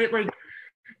 months, right? Like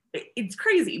it's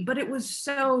crazy, but it was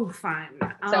so fun.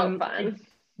 So fun.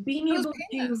 Being able to,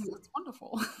 it's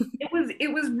wonderful.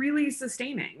 it was really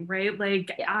sustaining, right?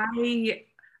 Like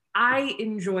I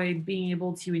enjoyed being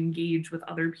able to engage with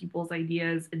other people's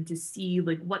ideas and to see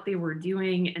like what they were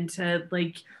doing, and to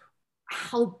like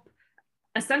help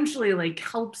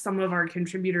some of our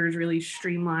contributors really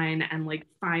streamline and like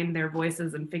find their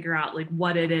voices and figure out like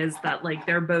what it is that like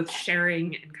they're both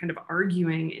sharing and kind of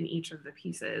arguing in each of the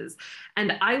pieces.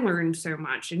 And I learned so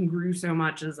much and grew so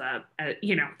much as a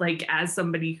you know, like as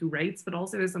somebody who writes, but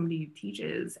also as somebody who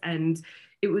teaches. And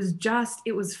it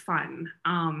was fun,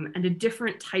 and a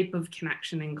different type of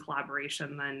connection and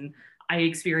collaboration than I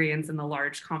experience in the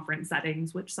large conference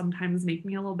settings, which sometimes make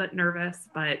me a little bit nervous.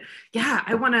 But yeah,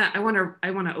 I wanna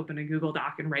open a Google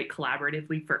Doc and write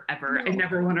collaboratively forever. No. I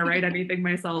never want to write anything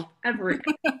myself ever.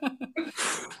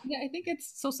 Yeah, I think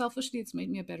it's so selfishly, it's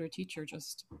made me a better teacher,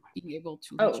 just being able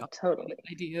to totally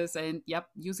ideas and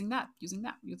using that.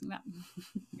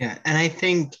 Yeah, and I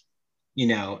think, you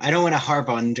know, I don't want to harp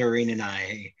on Doreen and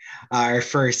I, our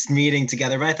first meeting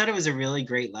together, but I thought it was a really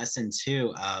great lesson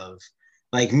too of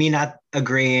like me not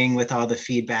agreeing with all the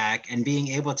feedback and being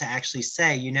able to actually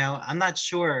say, you know, I'm not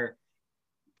sure,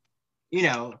 you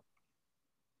know,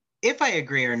 if I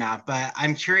agree or not, but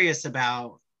I'm curious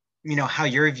about, you know, how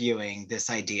you're viewing this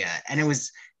idea. And it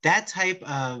was that type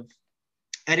of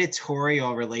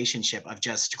editorial relationship of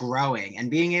just growing and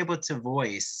being able to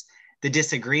voice the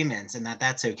disagreements, and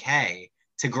that's okay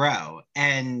to grow.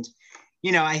 And,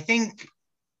 you know, I think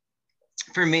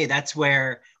for me, that's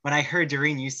where, when I heard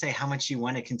Doreen, you say how much you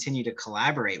want to continue to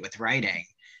collaborate with writing.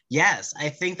 Yes, I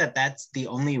think that's the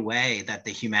only way that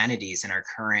the humanities in our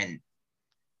current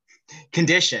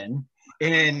condition,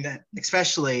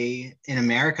 especially in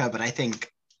America, but I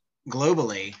think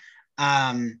globally,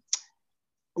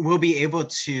 will be able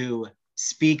to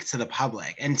speak to the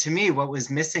public. And to me, what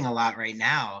was missing a lot right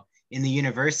now in the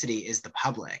university is the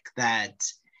public, that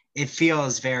it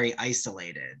feels very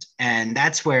isolated. And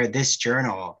that's where this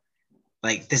journal,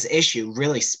 like this issue,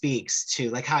 really speaks to,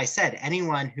 like how I said,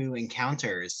 anyone who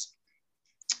encounters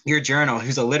your journal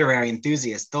who's a literary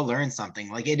enthusiast, they'll learn something.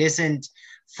 Like it isn't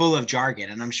full of jargon.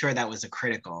 And I'm sure that was a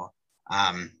critical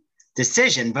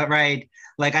decision, but right,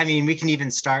 like, I mean, we can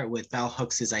even start with Bell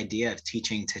Hooks's idea of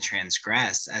teaching to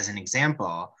transgress as an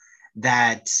example,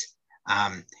 that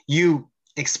you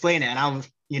explain it, and I'll,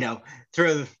 you know,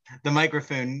 throw the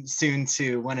microphone soon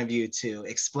to one of you to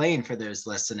explain for those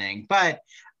listening. But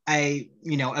I,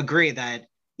 you know, agree that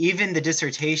even the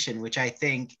dissertation, which I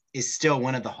think is still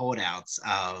one of the holdouts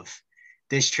of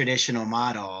this traditional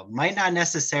model, might not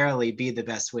necessarily be the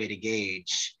best way to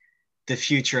gauge the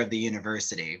future of the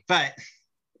university. But,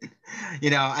 you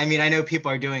know, I mean, I know people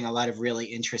are doing a lot of really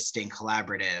interesting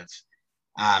collaborative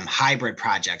hybrid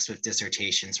projects with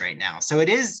dissertations right now. So it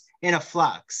is in a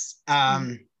flux,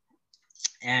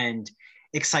 and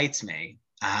excites me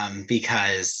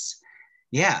because,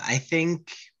 yeah, I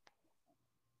think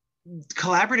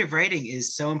collaborative writing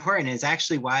is so important. It's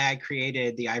actually why I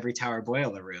created the Ivory Tower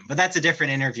Boiler Room, but that's a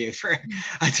different interview for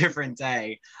a different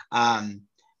day.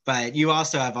 But you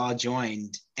also have all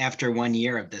joined after 1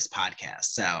 year of this podcast.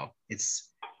 So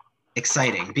it's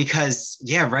exciting because,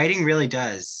 yeah, writing really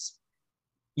does.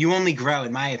 You only grow,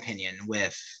 in my opinion,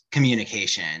 with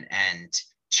communication and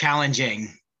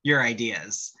challenging your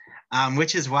ideas,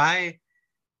 which is why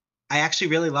I actually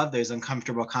really love those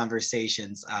uncomfortable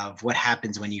conversations of what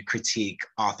happens when you critique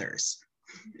authors,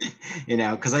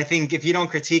 because I think if you don't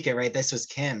critique it, right, this was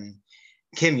Kim,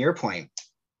 your point,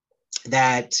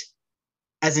 that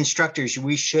as instructors,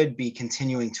 we should be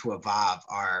continuing to evolve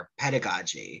our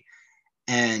pedagogy.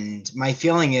 And my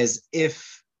feeling is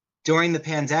if during the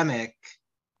pandemic,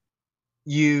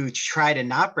 you try to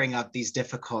not bring up these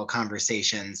difficult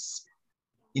conversations,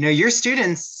 your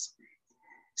students,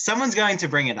 someone's going to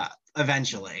bring it up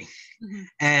eventually. Mm-hmm.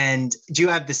 And do you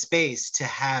have the space to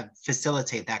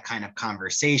facilitate that kind of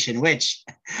conversation, which,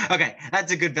 okay,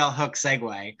 that's a good bell hook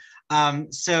segue.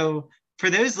 So for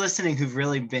those listening who've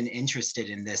really been interested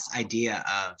in this idea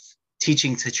of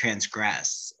teaching to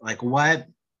transgress, like what,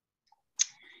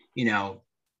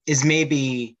 is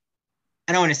maybe,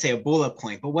 I don't want to say a bullet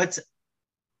point, but what's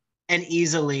an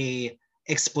easily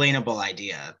explainable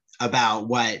idea about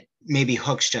what maybe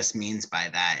Hooks just means by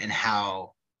that, and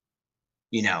how,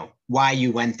 why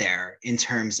you went there in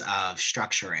terms of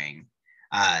structuring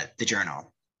the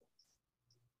journal?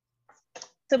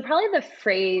 So probably the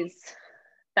phrase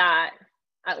that,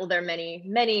 well, there are many,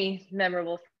 many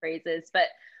memorable phrases, but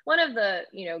one of the,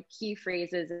 key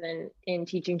phrases in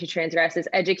Teaching to Transgress is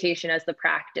education as the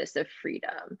practice of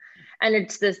freedom. And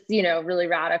it's this, really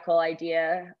radical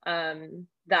idea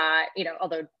that,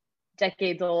 although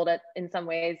decades old in some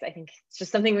ways, I think it's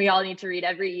just something we all need to read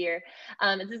every year.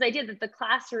 It's this idea that the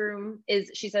classroom is,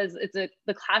 she says,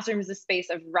 the classroom is a space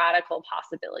of radical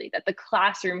possibility, that the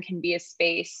classroom can be a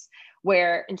space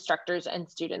where instructors and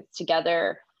students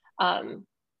together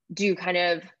do kind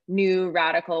of new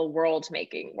radical world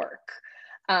making work.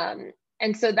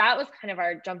 And so that was kind of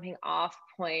our jumping off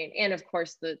point, and of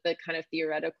course the kind of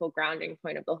theoretical grounding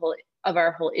point of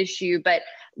our whole issue. But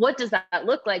what does that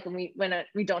look like when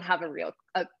we don't have a real,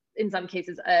 in some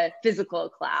cases, a physical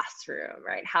classroom,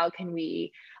 right? How can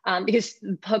we, because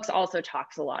Hooks also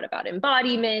talks a lot about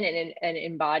embodiment and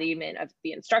embodiment of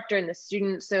the instructor and the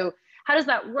student. So how does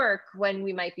that work when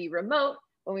we might be remote,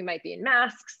 when we might be in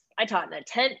masks? I taught in a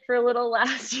tent for a little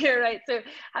last year, right? So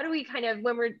how do we kind of,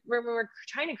 when we're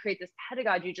trying to create this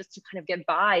pedagogy just to kind of get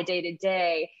by day to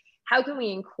day, how can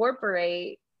we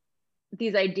incorporate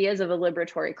these ideas of a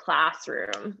liberatory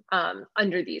classroom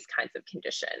under these kinds of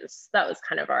conditions? That was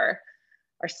kind of our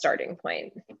starting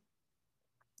point.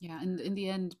 Yeah, and in the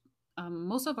end,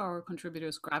 most of our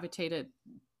contributors gravitated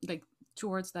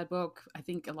towards that book. I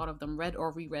think a lot of them read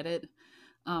or reread it.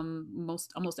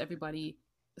 Almost everybody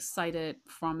cited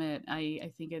from it. I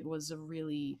think it was a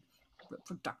really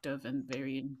productive and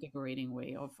very invigorating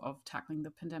way of tackling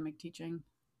the pandemic teaching.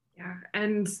 Yeah,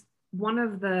 and one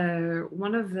of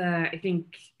the I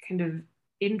think kind of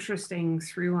interesting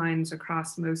through lines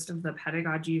across most of the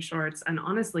pedagogy shorts, and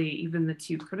honestly even the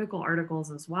two critical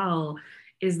articles as well,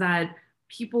 is that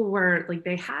people were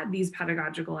they had these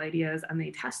pedagogical ideas and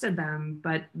they tested them,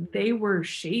 but they were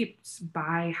shaped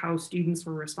by how students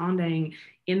were responding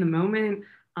in the moment,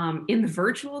 in the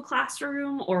virtual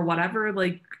classroom, or whatever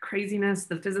craziness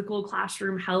the physical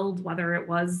classroom held, whether it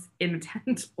was in a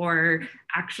tent or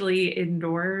actually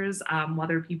indoors,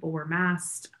 whether people were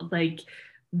masked.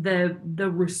 The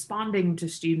responding to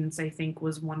students, I think,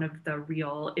 was one of the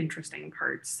real interesting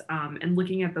parts, and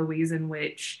looking at the ways in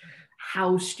which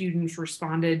how students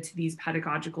responded to these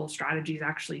pedagogical strategies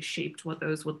actually shaped what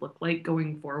those would look like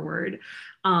going forward,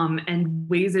 and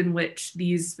ways in which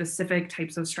these specific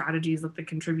types of strategies that the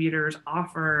contributors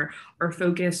offer are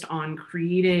focused on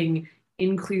creating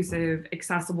inclusive,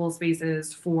 accessible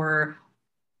spaces for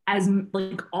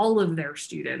all of their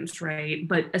students, right?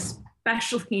 But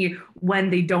especially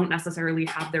when they don't necessarily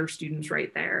have their students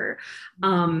right there.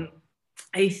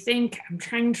 I think I'm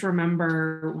trying to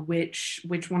remember which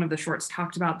one of the shorts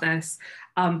talked about this,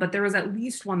 but there was at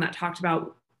least one that talked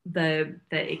about the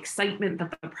excitement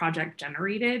that the project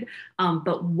generated,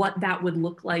 but what that would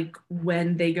look like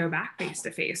when they go back face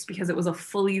to face, because it was a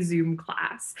fully Zoom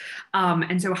class.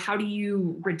 And so how do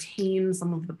you retain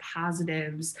some of the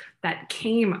positives that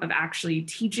came of actually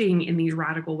teaching in these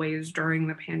radical ways during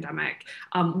the pandemic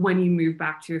when you move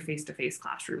back to a face-to-face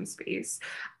classroom space?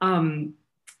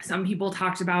 Some people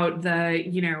talked about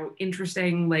the,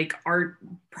 interesting like art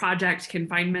project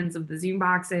confinements of the Zoom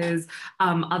boxes.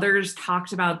 Others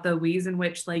talked about the ways in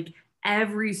which like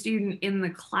every student in the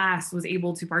class was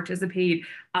able to participate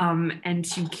and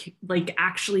to like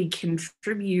actually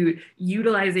contribute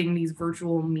utilizing these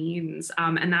virtual means.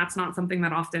 And that's not something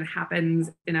that often happens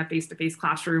in a face-to-face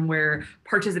classroom where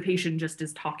participation just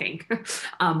is talking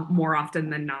more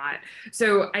often than not.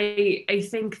 So I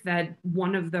think that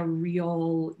one of the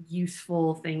real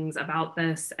useful things about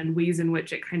this and ways in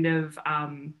which it kind of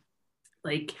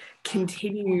like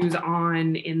continues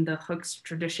on in the Hooks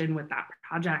tradition with that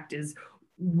project is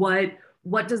what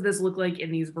does this look like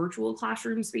in these virtual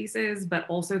classroom spaces, but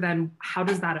also then how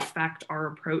does that affect our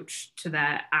approach to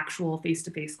the actual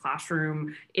face-to-face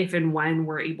classroom if and when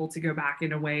we're able to go back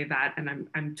in a way that, and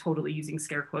I'm totally using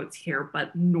scare quotes here,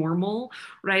 but normal,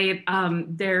 right?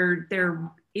 There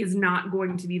is not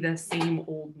going to be the same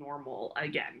old normal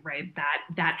again, right?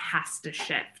 That has to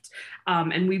shift.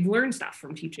 And we've learned stuff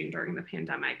from teaching during the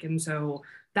pandemic. And so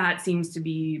that seems to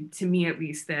be, to me at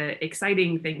least, the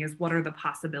exciting thing is what are the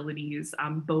possibilities,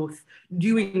 both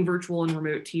doing virtual and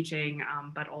remote teaching,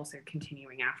 but also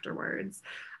continuing afterwards.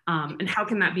 And how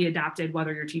can that be adapted,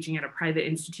 whether you're teaching at a private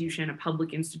institution, a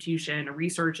public institution, a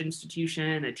research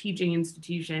institution, a teaching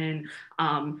institution,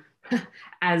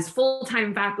 as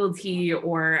full-time faculty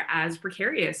or as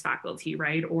precarious faculty,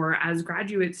 right? Or as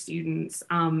graduate students,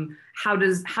 how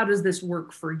does this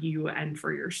work for you and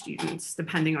for your students,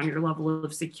 depending on your level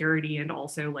of security and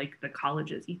also like the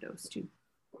college's ethos too?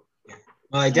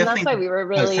 Well, I definitely. And that's why we were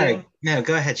really. Oh, sorry. No,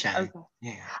 go ahead, Shannon. Okay.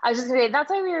 Yeah. I was just gonna say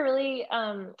that's why we were really.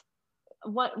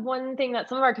 One thing that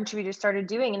some of our contributors started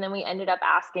doing, and then we ended up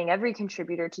asking every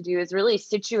contributor to do, is really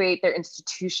situate their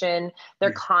institution,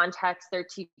 their context, their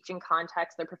teaching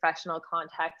context, their professional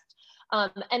context.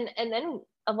 And then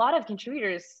a lot of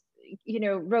contributors,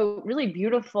 wrote really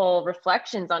beautiful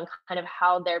reflections on kind of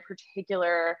how their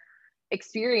particular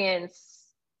experience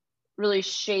really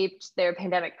shaped their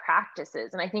pandemic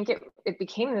practices. And I think it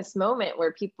became this moment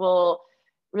where people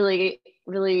really,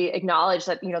 really acknowledge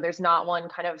that, there's not one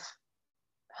kind of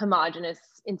homogenous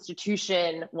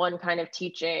institution, one kind of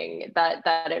teaching, that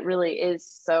it really is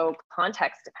so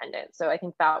context dependent. So I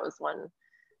think that was one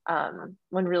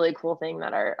really cool thing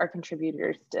that our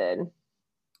contributors did.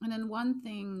 And then one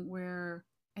thing where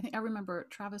I think I remember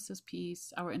Travis's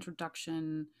piece, our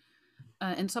introduction,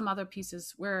 and some other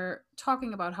pieces, we're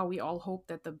talking about how we all hope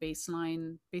that the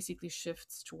baseline basically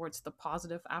shifts towards the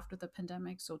positive after the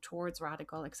pandemic. So towards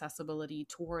radical accessibility,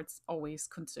 towards always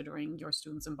considering your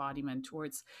students' embodiment,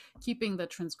 towards keeping the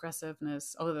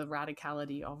transgressiveness or the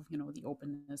radicality of, the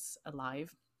openness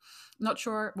alive. Not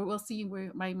sure, but we'll see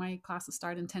where my classes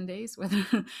start in 10 days, whether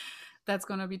that's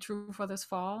going to be true for this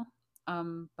fall.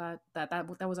 But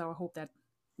that was our hope that,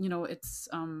 it's,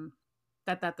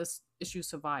 that this issue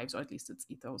survives, or at least its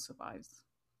ethos survives.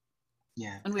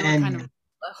 Yeah. And we were kind of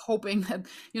hoping that,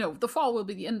 the fall will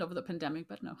be the end of the pandemic,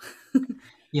 but no.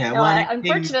 Yeah. No,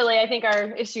 unfortunately, I think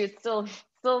our issue is still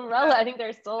relevant. I think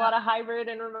there's still a lot of hybrid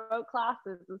and remote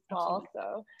classes this fall.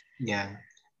 So. Yeah.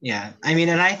 Yeah. I mean,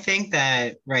 and I think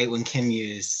that, right, when Kim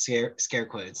used scare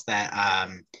quotes, that,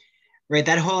 right,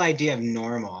 that whole idea of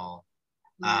normal,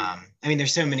 I mean,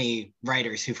 there's so many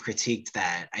writers who've critiqued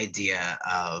that idea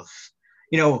of,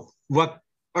 what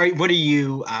are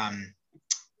you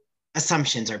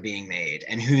assumptions are being made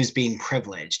and who's being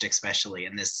privileged, especially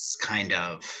in this kind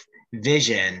of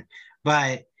vision.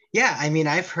 But yeah, I mean,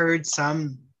 I've heard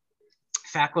some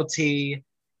faculty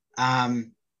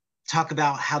talk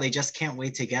about how they just can't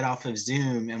wait to get off of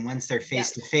Zoom, and once they're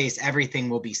face to face, everything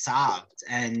will be solved.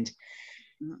 And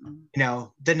the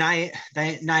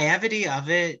naivety of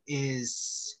it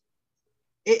is,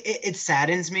 it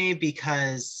saddens me,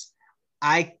 because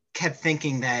I kept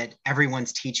thinking that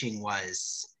everyone's teaching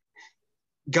was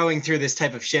going through this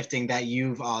type of shifting that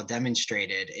you've all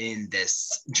demonstrated in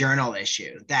this journal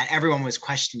issue, that everyone was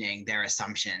questioning their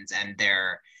assumptions and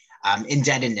their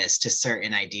indebtedness to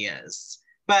certain ideas.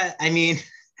 But I mean,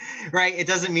 right, it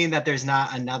doesn't mean that there's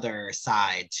not another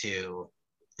side to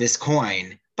this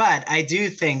coin. But I do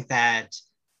think that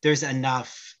there's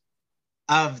enough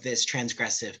of this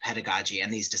transgressive pedagogy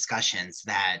and these discussions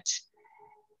that,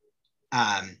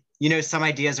 some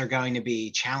ideas are going to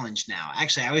be challenged now.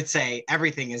 Actually, I would say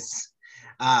everything is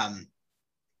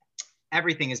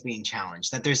everything is being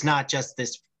challenged, that there's not just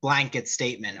this blanket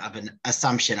statement of an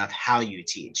assumption of how you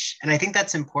teach. And I think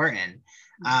that's important,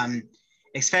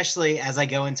 especially as I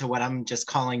go into what I'm just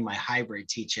calling my hybrid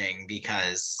teaching,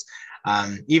 because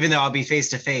even though I'll be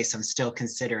face-to-face, I'm still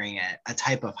considering it a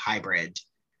type of hybrid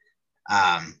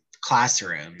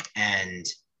classroom. And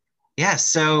yeah,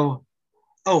 so,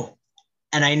 oh,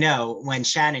 and I know when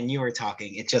Shannon, you were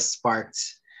talking, it just sparked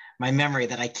my memory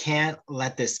that I can't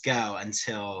let this go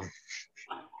until,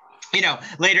 you know,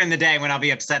 later in the day when I'll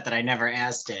be upset that I never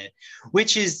asked it,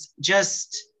 which is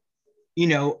just, you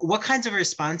know, what kinds of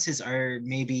responses are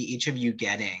maybe each of you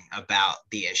getting about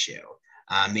the issue?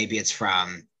 Maybe it's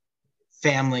from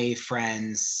family,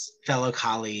 friends, fellow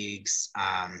colleagues,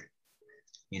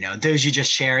 you know, those you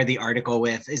just share the article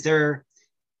with. Is there,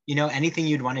 you know, anything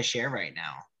you'd want to share right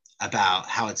now about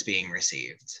how it's being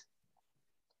received?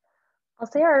 I'll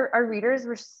say our readers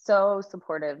were so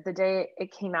supportive. The day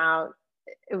it came out,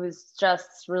 it was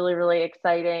just really, really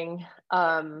exciting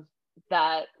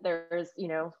that there's, you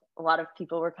know, a lot of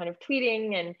people were kind of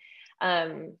tweeting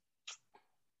and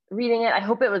reading it. I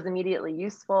hope it was immediately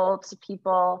useful to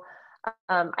people.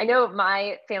 I know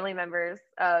my family members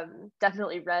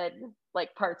definitely read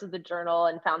like parts of the journal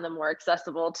and found them more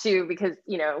accessible too, because,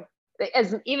 you know,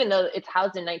 even though it's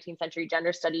housed in 19th century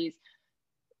gender studies,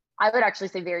 I would actually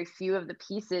say very few of the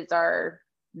pieces are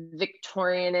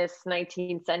Victorianist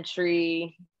 19th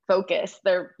century focus.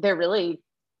 They're really,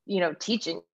 you know,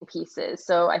 teaching pieces.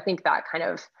 So I think that kind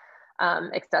of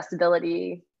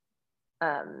accessibility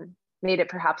made it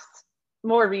perhaps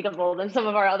more readable than some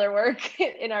of our other work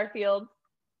in our field.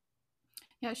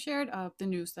 Yeah, I shared the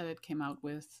news that it came out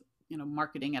with, you know,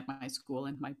 marketing at my school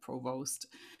and my provost,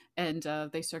 and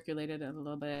they circulated it a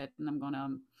little bit.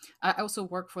 And I also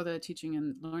work for the Teaching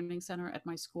and Learning Center at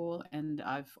my school, and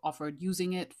I've offered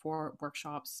using it for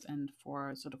workshops and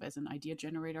for sort of as an idea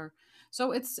generator.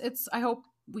 So it's I hope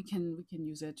we can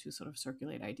use it to sort of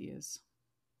circulate ideas.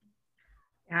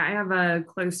 Yeah, I have a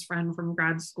close friend from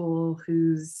grad school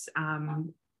whose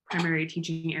primary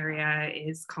teaching area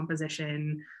is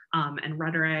composition and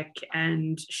rhetoric,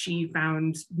 and she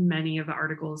found many of the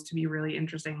articles to be really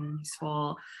interesting and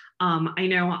useful. I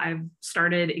know I've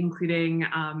started including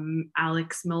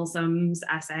Alex Milsom's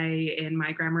essay in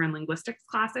my grammar and linguistics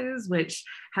classes, which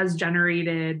has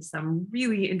generated some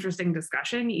really interesting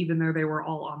discussion, even though they were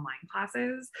all online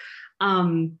classes.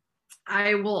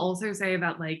 I will also say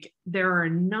that like there are a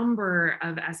number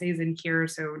of essays in here.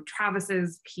 So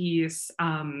Travis's piece,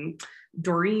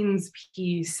 Doreen's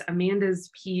piece, Amanda's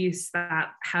piece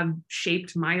that have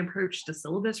shaped my approach to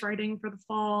syllabus writing for the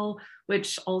fall,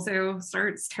 which also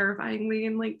starts terrifyingly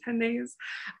in like 10 days.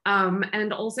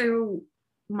 And also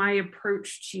my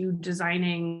approach to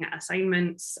designing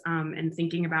assignments and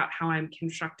thinking about how I'm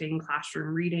constructing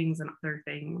classroom readings and other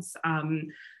things.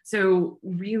 So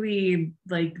really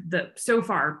like so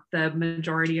far, the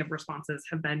majority of responses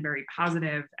have been very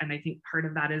positive. And I think part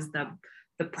of that is the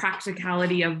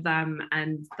practicality of them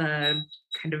and the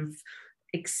kind of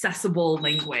accessible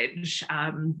language,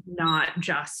 not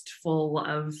just full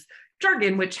of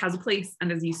jargon, which has a place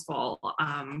and is useful,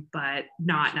 but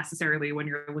not necessarily when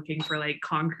you're looking for like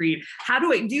concrete, how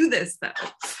do I do this though?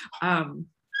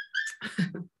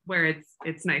 Where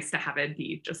it's nice to have it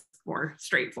be just more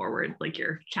straightforward, like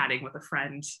you're chatting with a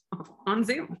friend on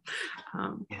Zoom.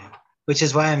 Yeah, which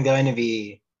is why I'm going to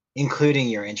be including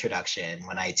your introduction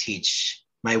when I teach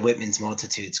my Whitman's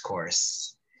Multitudes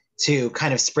course, to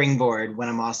kind of springboard when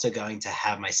I'm also going to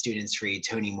have my students read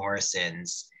Toni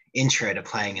Morrison's Intro to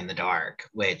Playing in the Dark,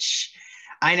 which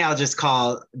I now just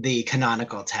call the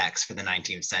canonical text for the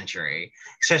 19th century,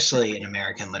 especially in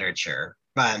American literature.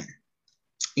 But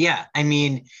yeah, I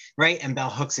mean, right, and Bell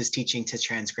Hooks is teaching to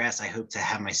transgress. I hope to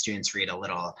have my students read a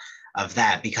little of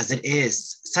that, because it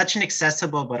is such an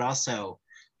accessible but also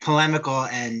polemical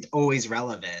and always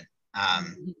relevant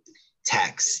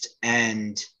text.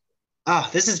 And oh,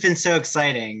 this has been so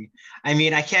exciting. I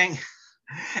mean, I can't,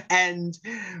 and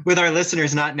with our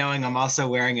listeners not knowing, I'm also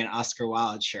wearing an Oscar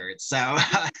Wilde shirt. So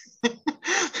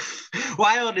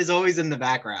Wilde is always in the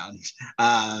background,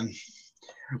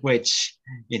 which,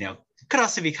 you know, could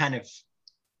also be kind of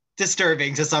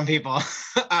disturbing to some people.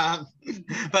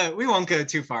 But we won't go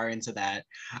too far into that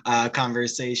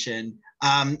conversation.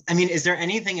 I mean, is there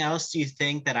anything else you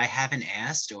think that I haven't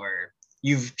asked or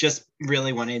you've just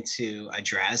really wanted to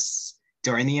address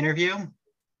during the interview?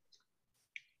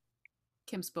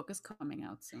 Kim's book is coming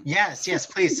out soon. Yes,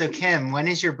 please. So Kim, when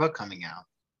is your book coming out?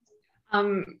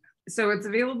 So it's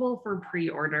available for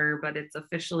pre-order, but its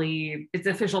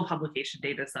official publication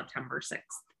date is September 6th.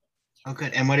 Oh,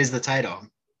 good. And what is the title?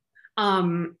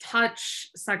 Touch,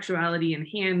 Sexuality in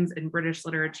Hands in British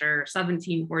Literature,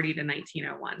 1740 to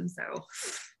 1901. So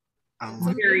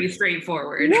it's very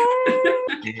straightforward.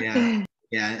 Yeah,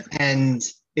 yeah. And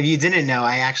if you didn't know,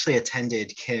 I actually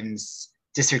attended Kim's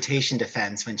dissertation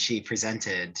defense when she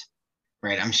presented,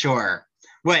 right? I'm sure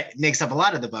what makes up a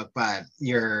lot of the book, but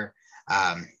you're,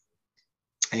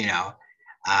 you know,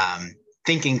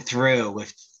 thinking through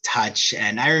with touch.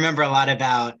 And I remember a lot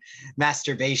about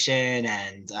masturbation,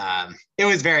 and it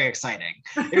was very exciting.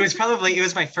 It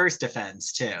was my first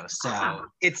defense too. So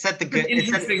it set the good,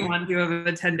 interesting one to have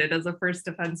attended as a first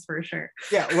defense for sure.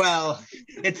 Yeah, well,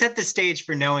 it set the stage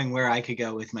for knowing where I could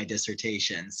go with my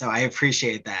dissertation. So I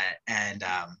appreciate that. And,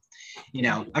 you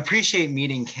know, appreciate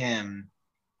meeting Kim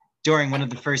during one of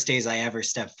the first days I ever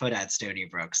stepped foot at Stony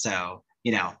Brook. So,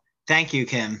 you know, thank you,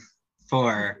 Kim,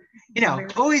 for, you know,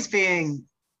 always being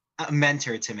a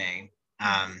mentor to me.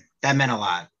 That meant a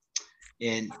lot.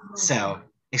 And so,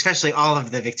 especially all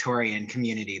of the Victorian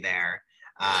community there.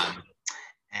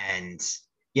 And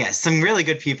yeah, some really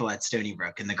good people at Stony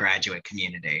Brook in the graduate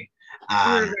community.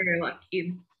 We're very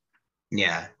lucky.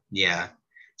 Yeah, yeah.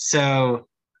 So,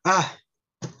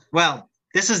 well,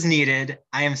 this was needed.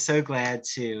 I am so glad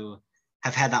to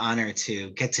have had the honor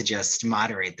to get to just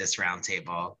moderate this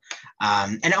roundtable.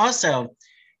 And also,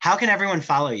 how can everyone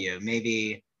follow you?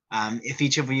 Maybe if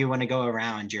each of you want to go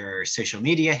around your social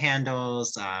media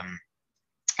handles,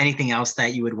 anything else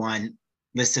that you would want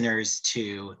listeners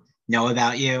to know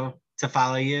about you, to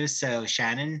follow you. So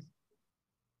Shannon?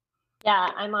 Yeah,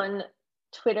 I'm on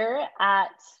Twitter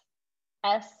at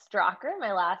 @Straucker,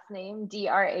 my last name,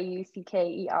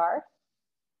 Draucker.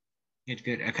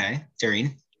 Good. Okay.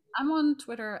 Doreen? I'm on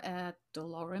Twitter at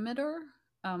Dolorimeter,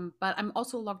 but I'm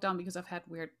also locked down because I've had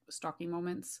weird stalking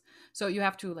moments. So you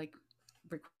have to like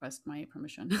request my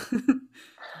permission.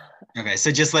 Okay,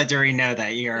 so just let Doreen know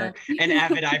that you're an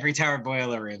avid Ivory Tower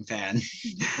Boiler Room fan.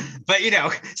 But, you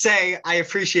know, say, I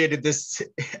appreciated this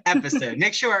episode.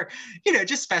 Make sure, you know,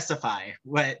 just specify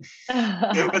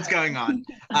what's going on.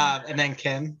 And then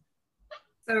Kim?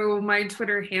 So my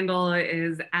Twitter handle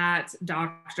is at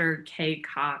Dr. K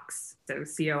Cox, so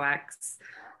COX.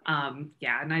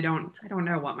 Yeah, and I don't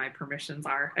know what my permissions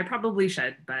are. I probably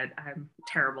should, but I'm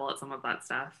terrible at some of that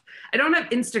stuff. I don't have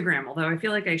Instagram, although I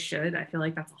feel like I should. I feel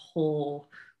like that's a whole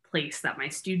place that my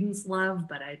students love,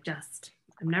 but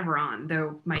I'm never on,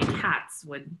 though my cats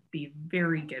would be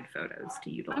very good photos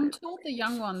to utilize. I'm told the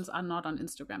young ones are not on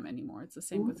Instagram anymore. It's the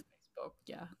same with Facebook.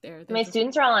 Yeah, they're my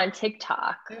students are all on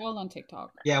TikTok. They're all on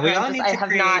TikTok. Yeah, we all need to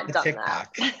create a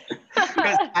TikTok.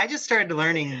 Because I just started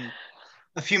learning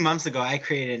a few months ago. I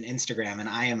created an Instagram and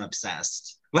I am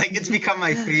obsessed. Like, it's become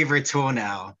my favorite tool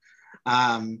now.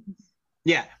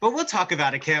 Yeah, but we'll talk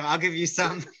about it, Kim. I'll give you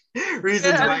some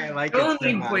reasons why I like it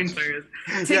so much. Pointers.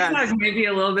 TikTok may be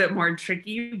a little bit more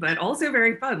tricky, but also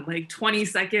very fun. Like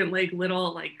 20-second, like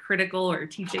little like critical or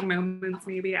teaching moments.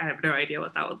 Maybe I have no idea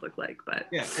what that would look like, but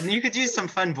yeah, and you could use some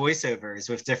fun voiceovers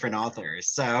with different authors.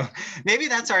 So maybe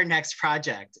that's our next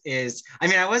project.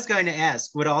 I was going to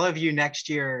ask, would all of you next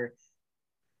year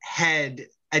head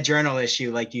a journal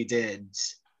issue like you did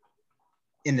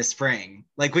in the spring?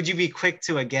 Like, would you be quick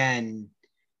to again,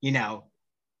 you know,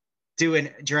 do a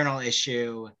journal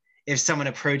issue if someone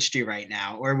approached you right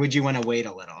now, or would you want to wait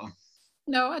a little?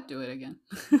 No, I'd do it again.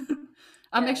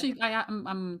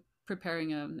 I'm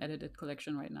preparing an edited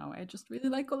collection right now. I just really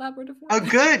like collaborative work. Oh,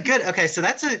 good. Okay, so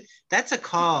that's a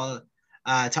call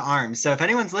to arms. So if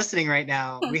anyone's listening right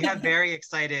now, we have very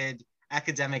excited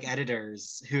academic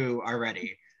editors who are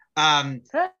ready. And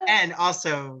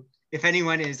also, if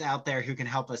anyone is out there who can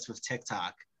help us with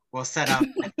TikTok, we'll set up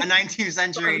a 19th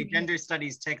century gender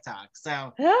studies TikTok.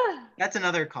 So that's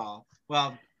another call.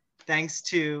 Well, thanks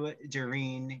to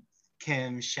Doreen,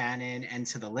 Kim, Shannon, and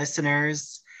to the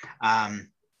listeners.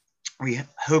 We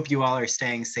hope you all are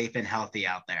staying safe and healthy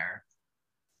out there.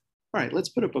 All right, let's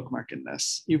put a bookmark in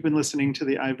this. You've been listening to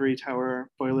the Ivory Tower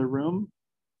Boiler Room.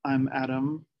 I'm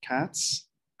Adam Katz,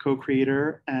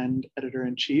 co-creator and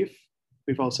editor-in-chief.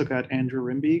 We've also got Andrew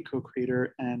Rimby,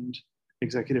 co-creator and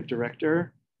executive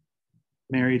director,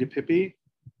 Mary DePippi,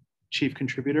 chief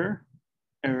contributor,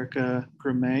 Erica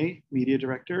Grimet, media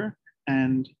director,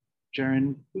 and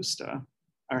Jaren Busta,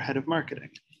 our head of marketing.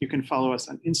 You can follow us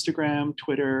on Instagram,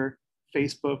 Twitter,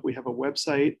 Facebook. We have a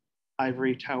website,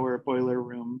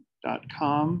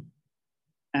 ivorytowerboilerroom.com.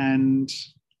 And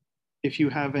if you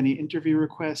have any interview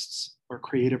requests or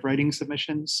creative writing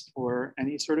submissions or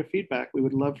any sort of feedback, we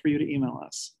would love for you to email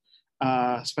us.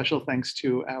 Special thanks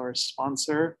to our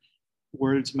sponsor,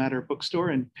 Words Matter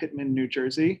Bookstore in Pitman, New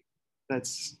Jersey.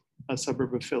 That's a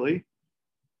suburb of Philly.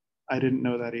 I didn't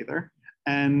know that either.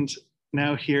 And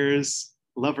Now here's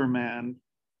Lover Man,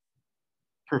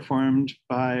 performed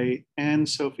by Anne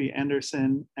Sophie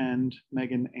Anderson and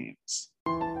Megan Ames.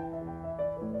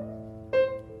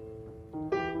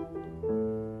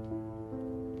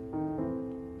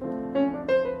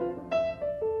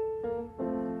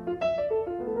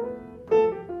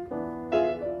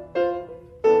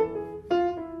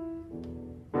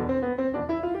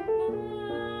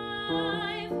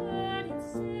 I